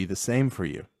never going to be the same for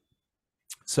you.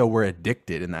 So we're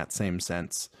addicted in that same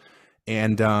sense.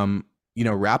 And,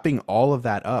 wrapping all of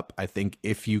that up, I think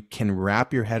if you can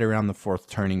wrap your head around the fourth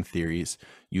turning theories,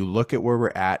 you look at where we're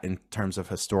at in terms of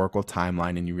historical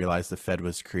timeline, and you realize the Fed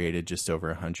was created just over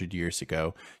 100 years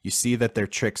ago. You see that their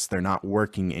tricks, they're not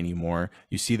working anymore.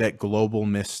 You see that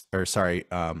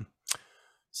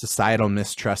societal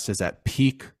mistrust is at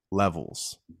peak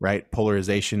levels, right?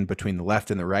 Polarization between the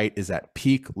left and the right is at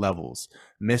peak levels.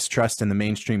 Mistrust in the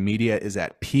mainstream media is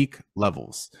at peak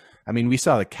levels. I mean, we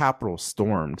saw the Capitol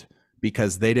stormed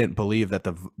because they didn't believe that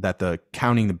the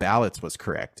counting the ballots was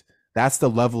correct. That's the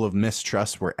level of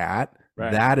mistrust we're at.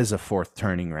 Right. That is a fourth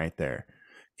turning right there.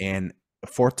 And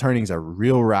fourth turnings are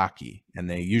real rocky, and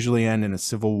they usually end in a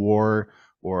civil war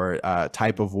or a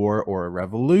type of war or a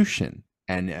revolution.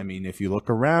 And I mean, if you look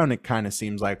around, it kind of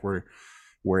seems like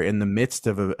we're in the midst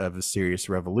of a serious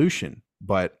revolution.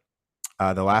 But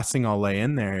the last thing I'll lay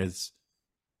in there is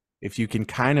if you can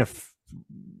kind of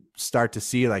start to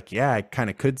see like, yeah, I kind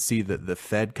of could see the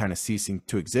Fed kind of ceasing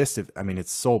to exist. I mean,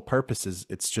 its sole purpose is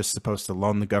it's just supposed to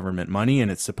loan the government money, and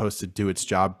it's supposed to do its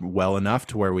job well enough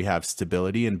to where we have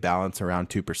stability and balance around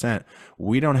 2%.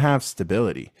 We don't have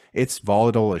stability. It's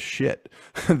volatile as shit.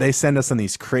 They send us on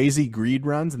these crazy greed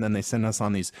runs, and then they send us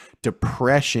on these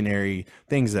depressionary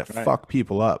things that fuck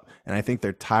people up. And I think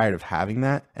they're tired of having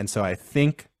that. And so I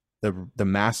think the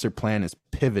master plan is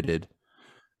pivoted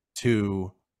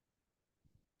to,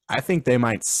 I think they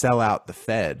might sell out the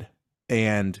Fed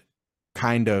and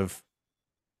kind of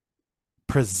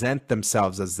present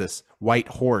themselves as this white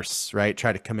horse, right?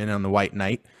 Try to come in on the white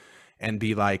knight and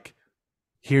be like,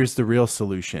 here's the real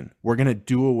solution. We're going to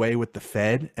do away with the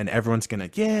Fed, and everyone's going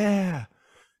to,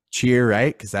 cheer,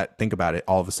 right? Because think about it,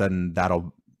 all of a sudden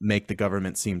that'll make the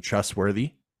government seem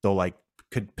trustworthy. They'll like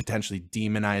could potentially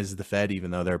demonize the Fed,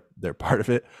 even though they're part of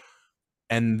it.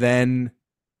 And then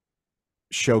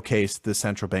showcase the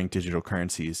central bank digital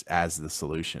currencies as the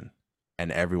solution,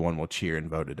 and everyone will cheer and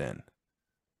vote it in.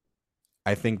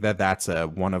 I think that's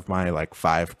one of my like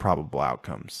 5 probable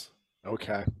outcomes.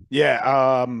 Okay.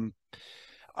 Yeah.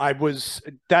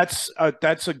 That's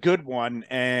a good one.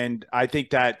 And I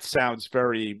think that sounds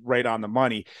very right on the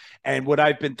money. And what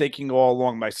I've been thinking all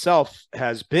along myself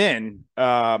has been,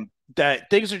 that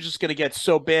things are just going to get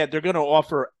so bad. They're going to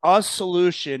offer a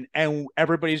solution and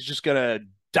everybody's just going to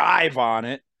dive on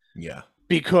it. Yeah.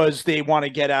 Because they want to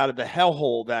get out of the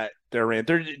hellhole that they're in.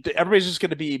 Everybody's just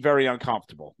going to be very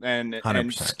uncomfortable and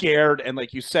scared. And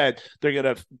like you said, they're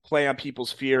going to play on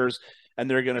people's fears, and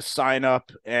they're going to sign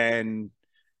up, and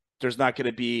there's not going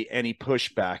to be any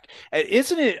pushback. And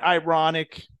isn't it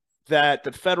ironic that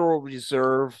the Federal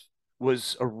Reserve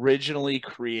was originally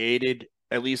created,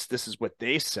 at least this is what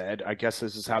they said, I guess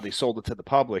this is how they sold it to the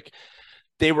public,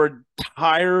 they were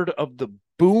tired of the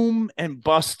boom and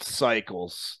bust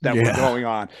cycles that were going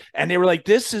on. And they were like,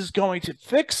 this is going to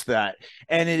fix that.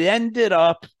 And it ended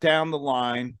up down the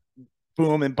line,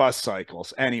 boom and bust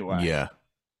cycles anyway. Yeah.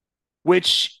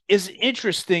 Which is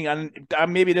interesting. And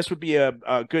maybe this would be a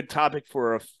good topic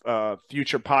for a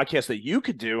future podcast that you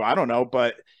could do. I don't know.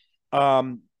 But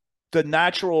the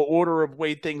natural order of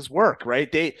way things work,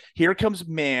 right? Here comes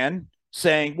man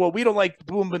saying, well, we don't like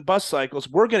boom and bust cycles.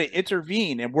 We're going to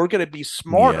intervene, and we're going to be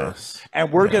smarter,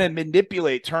 and we're going to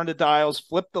manipulate, turn the dials,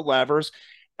 flip the levers.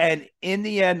 And in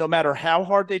the end, no matter how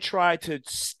hard they try to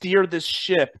steer this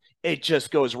ship, it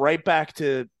just goes right back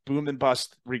to boom and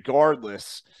bust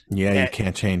regardless. Yeah, you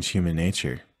can't change human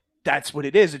nature. That's what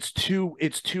it is. It's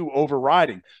too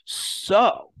overriding.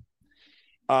 So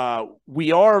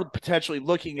we are potentially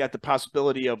looking at the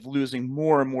possibility of losing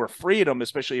more and more freedom,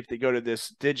 especially if they go to this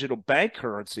digital bank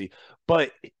currency.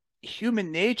 But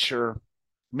human nature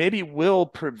maybe will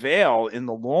prevail in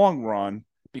the long run,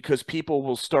 because people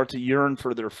will start to yearn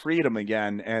for their freedom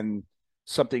again, and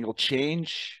something will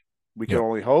change. We can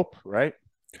only hope, right?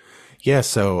 Yeah,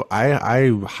 so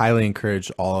I highly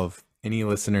encourage all of any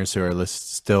listeners who are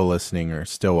still listening or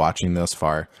still watching thus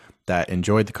far that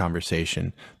enjoyed the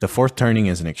conversation. The Fourth Turning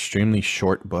is an extremely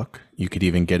short book. You could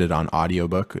even get it on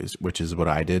audiobook, which is what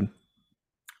I did.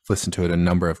 Listened to it a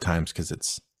number of times because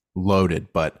it's loaded,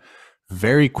 but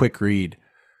very quick read.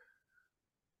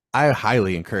 I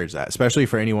highly encourage that, especially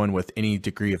for anyone with any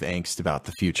degree of angst about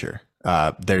the future.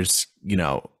 There's,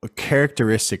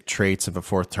 characteristic traits of a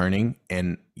fourth turning,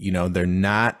 and, they're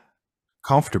not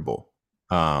comfortable.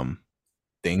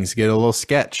 Things get a little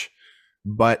sketch,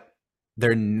 but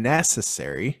they're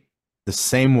necessary. The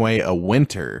same way a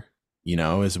winter,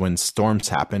 is when storms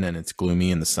happen and it's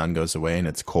gloomy and the sun goes away and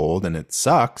it's cold and it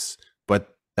sucks,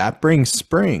 but that brings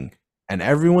spring. And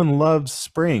everyone loves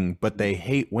spring, but they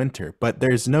hate winter. But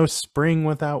there's no spring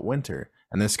without winter.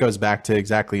 And this goes back to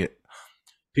exactly it.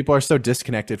 People are so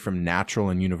disconnected from natural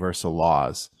and universal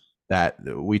laws that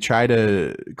we try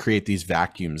to create these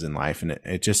vacuums in life, and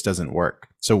it just doesn't work.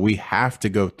 So we have to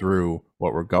go through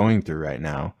what we're going through right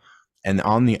now. And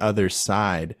on the other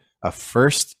side, a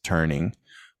first turning,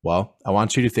 well, I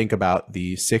want you to think about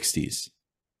the 60s.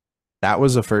 That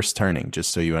was a first turning,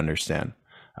 just so you understand.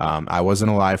 I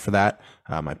wasn't alive for that.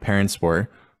 My parents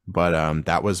were, but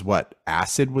that was what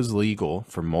acid was legal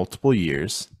for multiple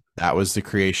years. That was the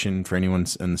creation for anyone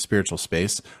in the spiritual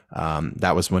space.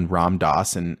 That was when Ram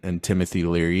Dass and Timothy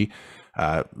Leary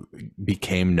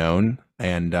became known.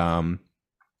 And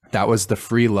that was the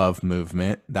free love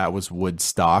movement. That was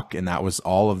Woodstock. And that was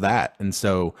all of that. And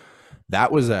so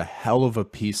that was a hell of a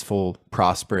peaceful,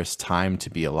 prosperous time to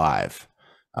be alive.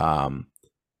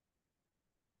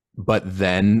 But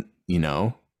then,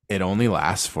 it only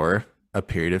lasts for a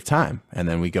period of time, and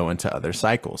then we go into other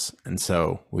cycles. And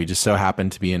so we just so happen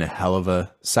to be in a hell of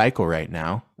a cycle right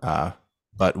now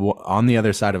But on the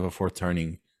other side of a fourth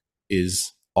turning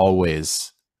is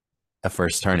always a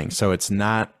first turning. So it's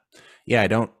not, I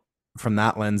don't, from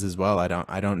that lens as well,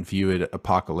 I don't view it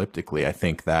apocalyptically. I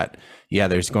think that,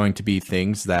 there's going to be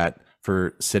things that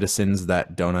for citizens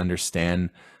that don't understand,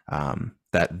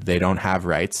 that they don't have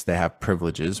rights, they have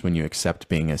privileges. When you accept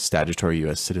being a statutory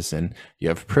U.S. citizen, you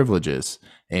have privileges.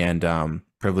 And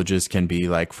privileges can be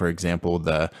like, for example,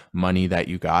 the money that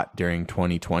you got during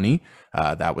 2020,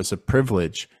 that was a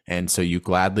privilege. And so you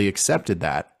gladly accepted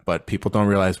that. But people don't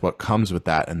realize what comes with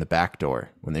that in the back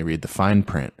door when they read the fine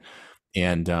print.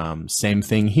 And same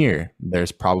thing here.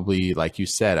 There's probably, like you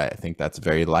said, I think that's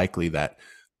very likely that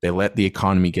they let the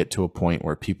economy get to a point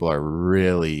where people are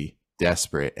really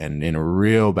desperate and in a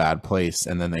real bad place,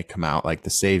 and then they come out like the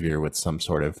savior with some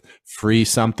sort of free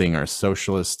something or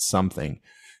socialist something.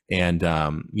 And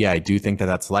I do think that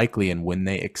that's likely. And when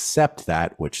they accept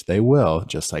that, which they will,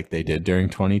 just like they did during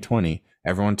 2020,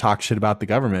 everyone talks shit about the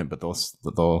government, but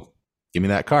they'll give me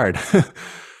that card.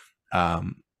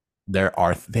 There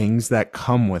are things that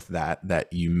come with that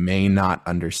you may not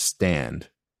understand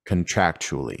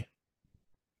contractually.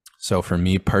 So for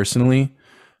me personally,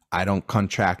 I don't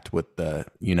contract with the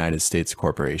United States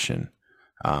corporation.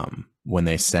 When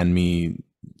they send me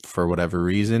for whatever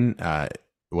reason,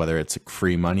 whether it's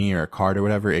free money or a card or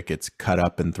whatever, it gets cut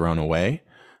up and thrown away.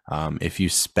 If you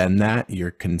spend that,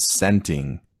 you're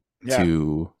consenting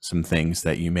to some things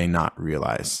that you may not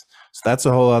realize. So that's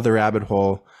a whole other rabbit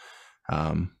hole.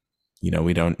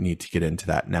 We don't need to get into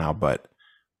that now, but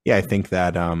I think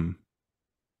that,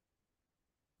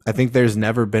 I think there's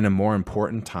never been a more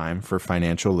important time for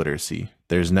financial literacy.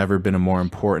 There's never been a more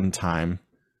important time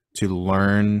to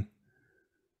learn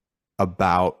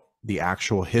about the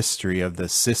actual history of the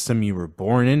system you were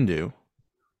born into.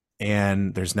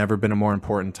 And there's never been a more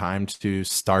important time to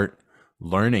start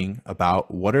learning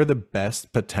about what are the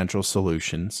best potential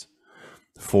solutions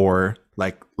for,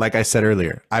 like I said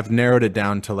earlier, I've narrowed it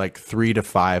down to like 3 to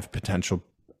 5 potential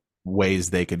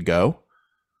ways they could go.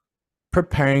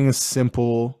 Preparing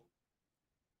simple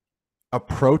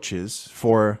approaches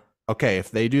for, okay,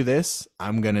 if they do this,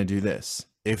 I'm going to do this.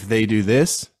 If they do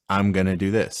this, I'm going to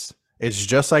do this. It's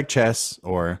just like chess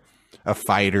or a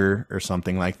fighter or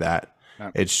something like that.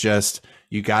 Yeah. It's just,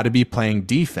 you got to be playing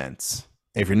defense.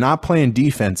 If you're not playing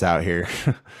defense out here,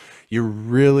 you're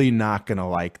really not going to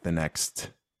like the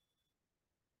next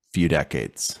few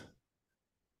decades.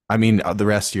 I mean, the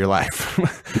rest of your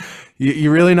life.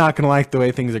 You're really not going to like the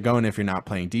way things are going if you're not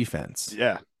playing defense.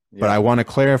 Yeah. But I want to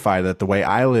clarify that the way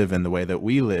I live and the way that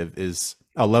we live is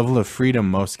a level of freedom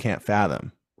most can't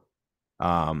fathom.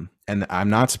 And I'm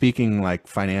not speaking like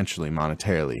financially,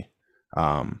 monetarily.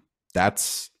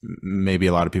 That's maybe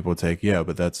a lot of people would take,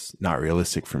 but that's not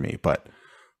realistic for me. But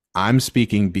I'm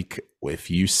speaking because if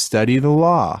you study the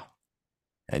law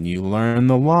and you learn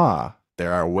the law,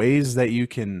 there are ways that you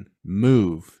can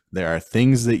move. There are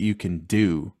things that you can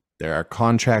do. There are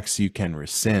contracts you can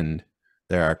rescind.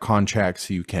 There are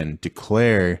contracts you can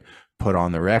declare, put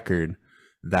on the record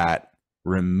that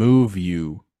remove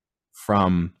you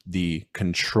from the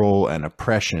control and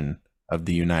oppression of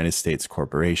the United States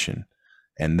corporation.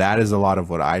 And that is a lot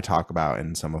of what I talk about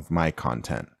in some of my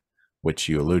content, which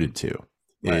you alluded to,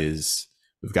 right. Is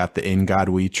we've got the In God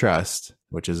We Trust,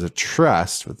 which is a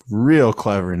trust with real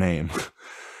clever name.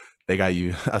 They got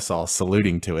us all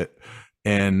saluting to it.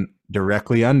 And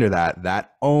directly under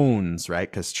that owns, right?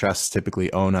 Because trusts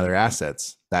typically own other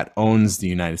assets. That owns the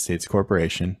United States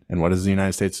corporation. And what does the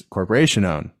United States corporation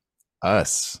own?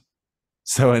 Us.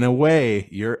 So in a way,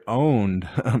 you're owned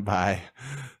by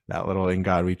that little In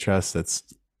God We Trust that's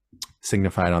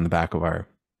signified on the back of our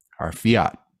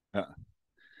fiat.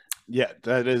 Yeah,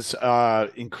 that is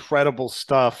incredible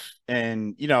stuff.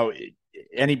 And,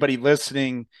 anybody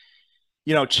listening,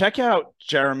 check out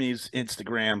Jeremy's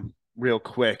Instagram real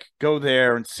quick. Go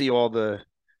there and see all the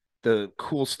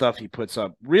cool stuff he puts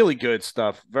up. Really good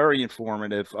stuff. Very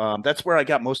informative. That's where I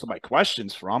got most of my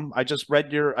questions from. I just went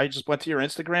to your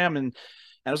Instagram and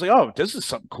I was like, oh, this is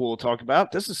something cool to talk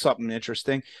about. This is something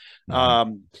interesting.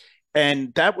 Mm-hmm.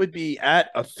 And that would be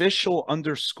at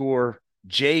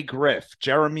official_J Griff,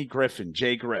 Jeremy Griffin,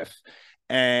 J Griff.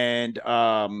 And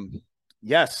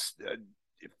yes,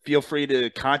 feel free to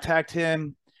contact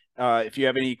him if you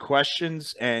have any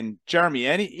questions. And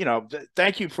Jeremy,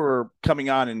 thank you for coming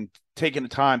on and taking the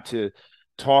time to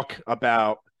talk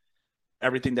about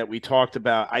everything that we talked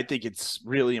about. I think it's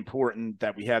really important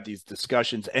that we have these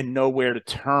discussions and know where to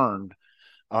turn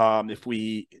if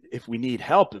we need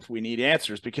help, if we need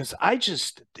answers, because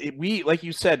like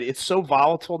you said, it's so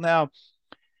volatile now.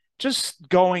 Just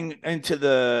going into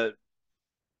the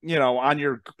on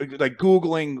your like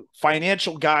Googling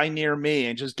financial guy near me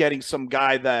and just getting some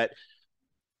guy that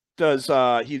does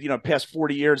past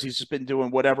 40 years he's just been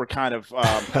doing whatever kind of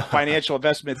financial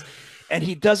investments, and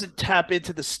he doesn't tap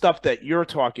into the stuff that you're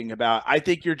talking about. I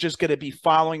think you're just going to be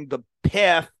following the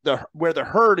path where the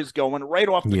herd is going, right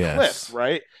off the cliff,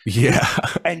 right? Yeah.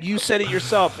 And you said it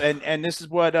yourself, and this is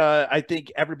what I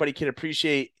think everybody can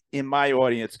appreciate in my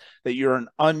audience, that you're an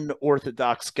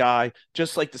unorthodox guy,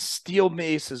 just like the steel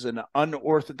mace is an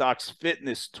unorthodox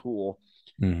fitness tool.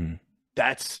 Mm-hmm.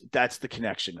 That's the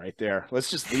connection right there. Let's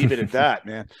just leave it at that,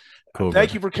 man. Cool,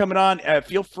 Thank you for coming on.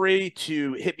 Feel free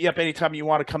to hit me up anytime you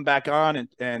want to come back on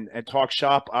and talk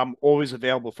shop. I'm always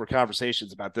available for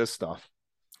conversations about this stuff.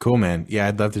 Cool, man. Yeah,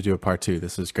 I'd love to do a part 2.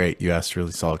 This was great. You asked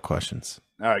really solid questions.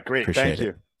 All right, great. Appreciate Thank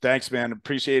you. Thanks, man.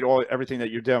 Appreciate everything that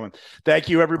you're doing. Thank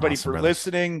you, everybody, for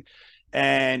listening,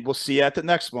 and we'll see you at the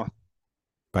next one.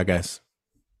 Bye, guys.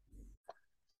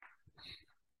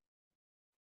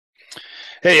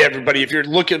 Hey, everybody, if you're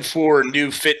looking for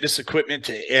new fitness equipment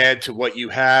to add to what you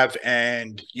have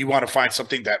and you want to find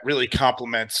something that really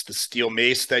complements the steel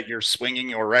mace that you're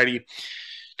swinging already,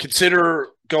 consider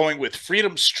going with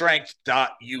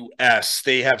freedomstrength.us.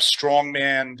 They have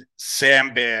strongman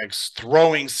sandbags,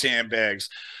 throwing sandbags,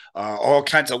 all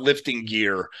kinds of lifting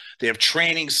gear. They have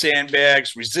training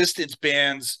sandbags, resistance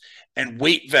bands, and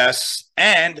weight vests,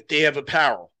 and they have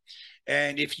apparel.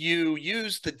 And if you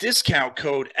use the discount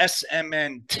code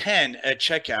SMN10 at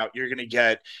checkout, you're going to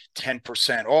get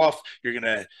 10% off. You're going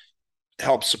to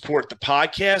help support the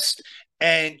podcast,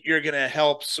 and you're going to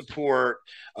help support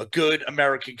a good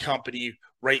American company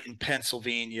right in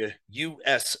Pennsylvania,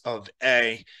 US of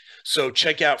A. So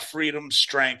check out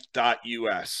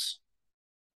freedomstrength.us.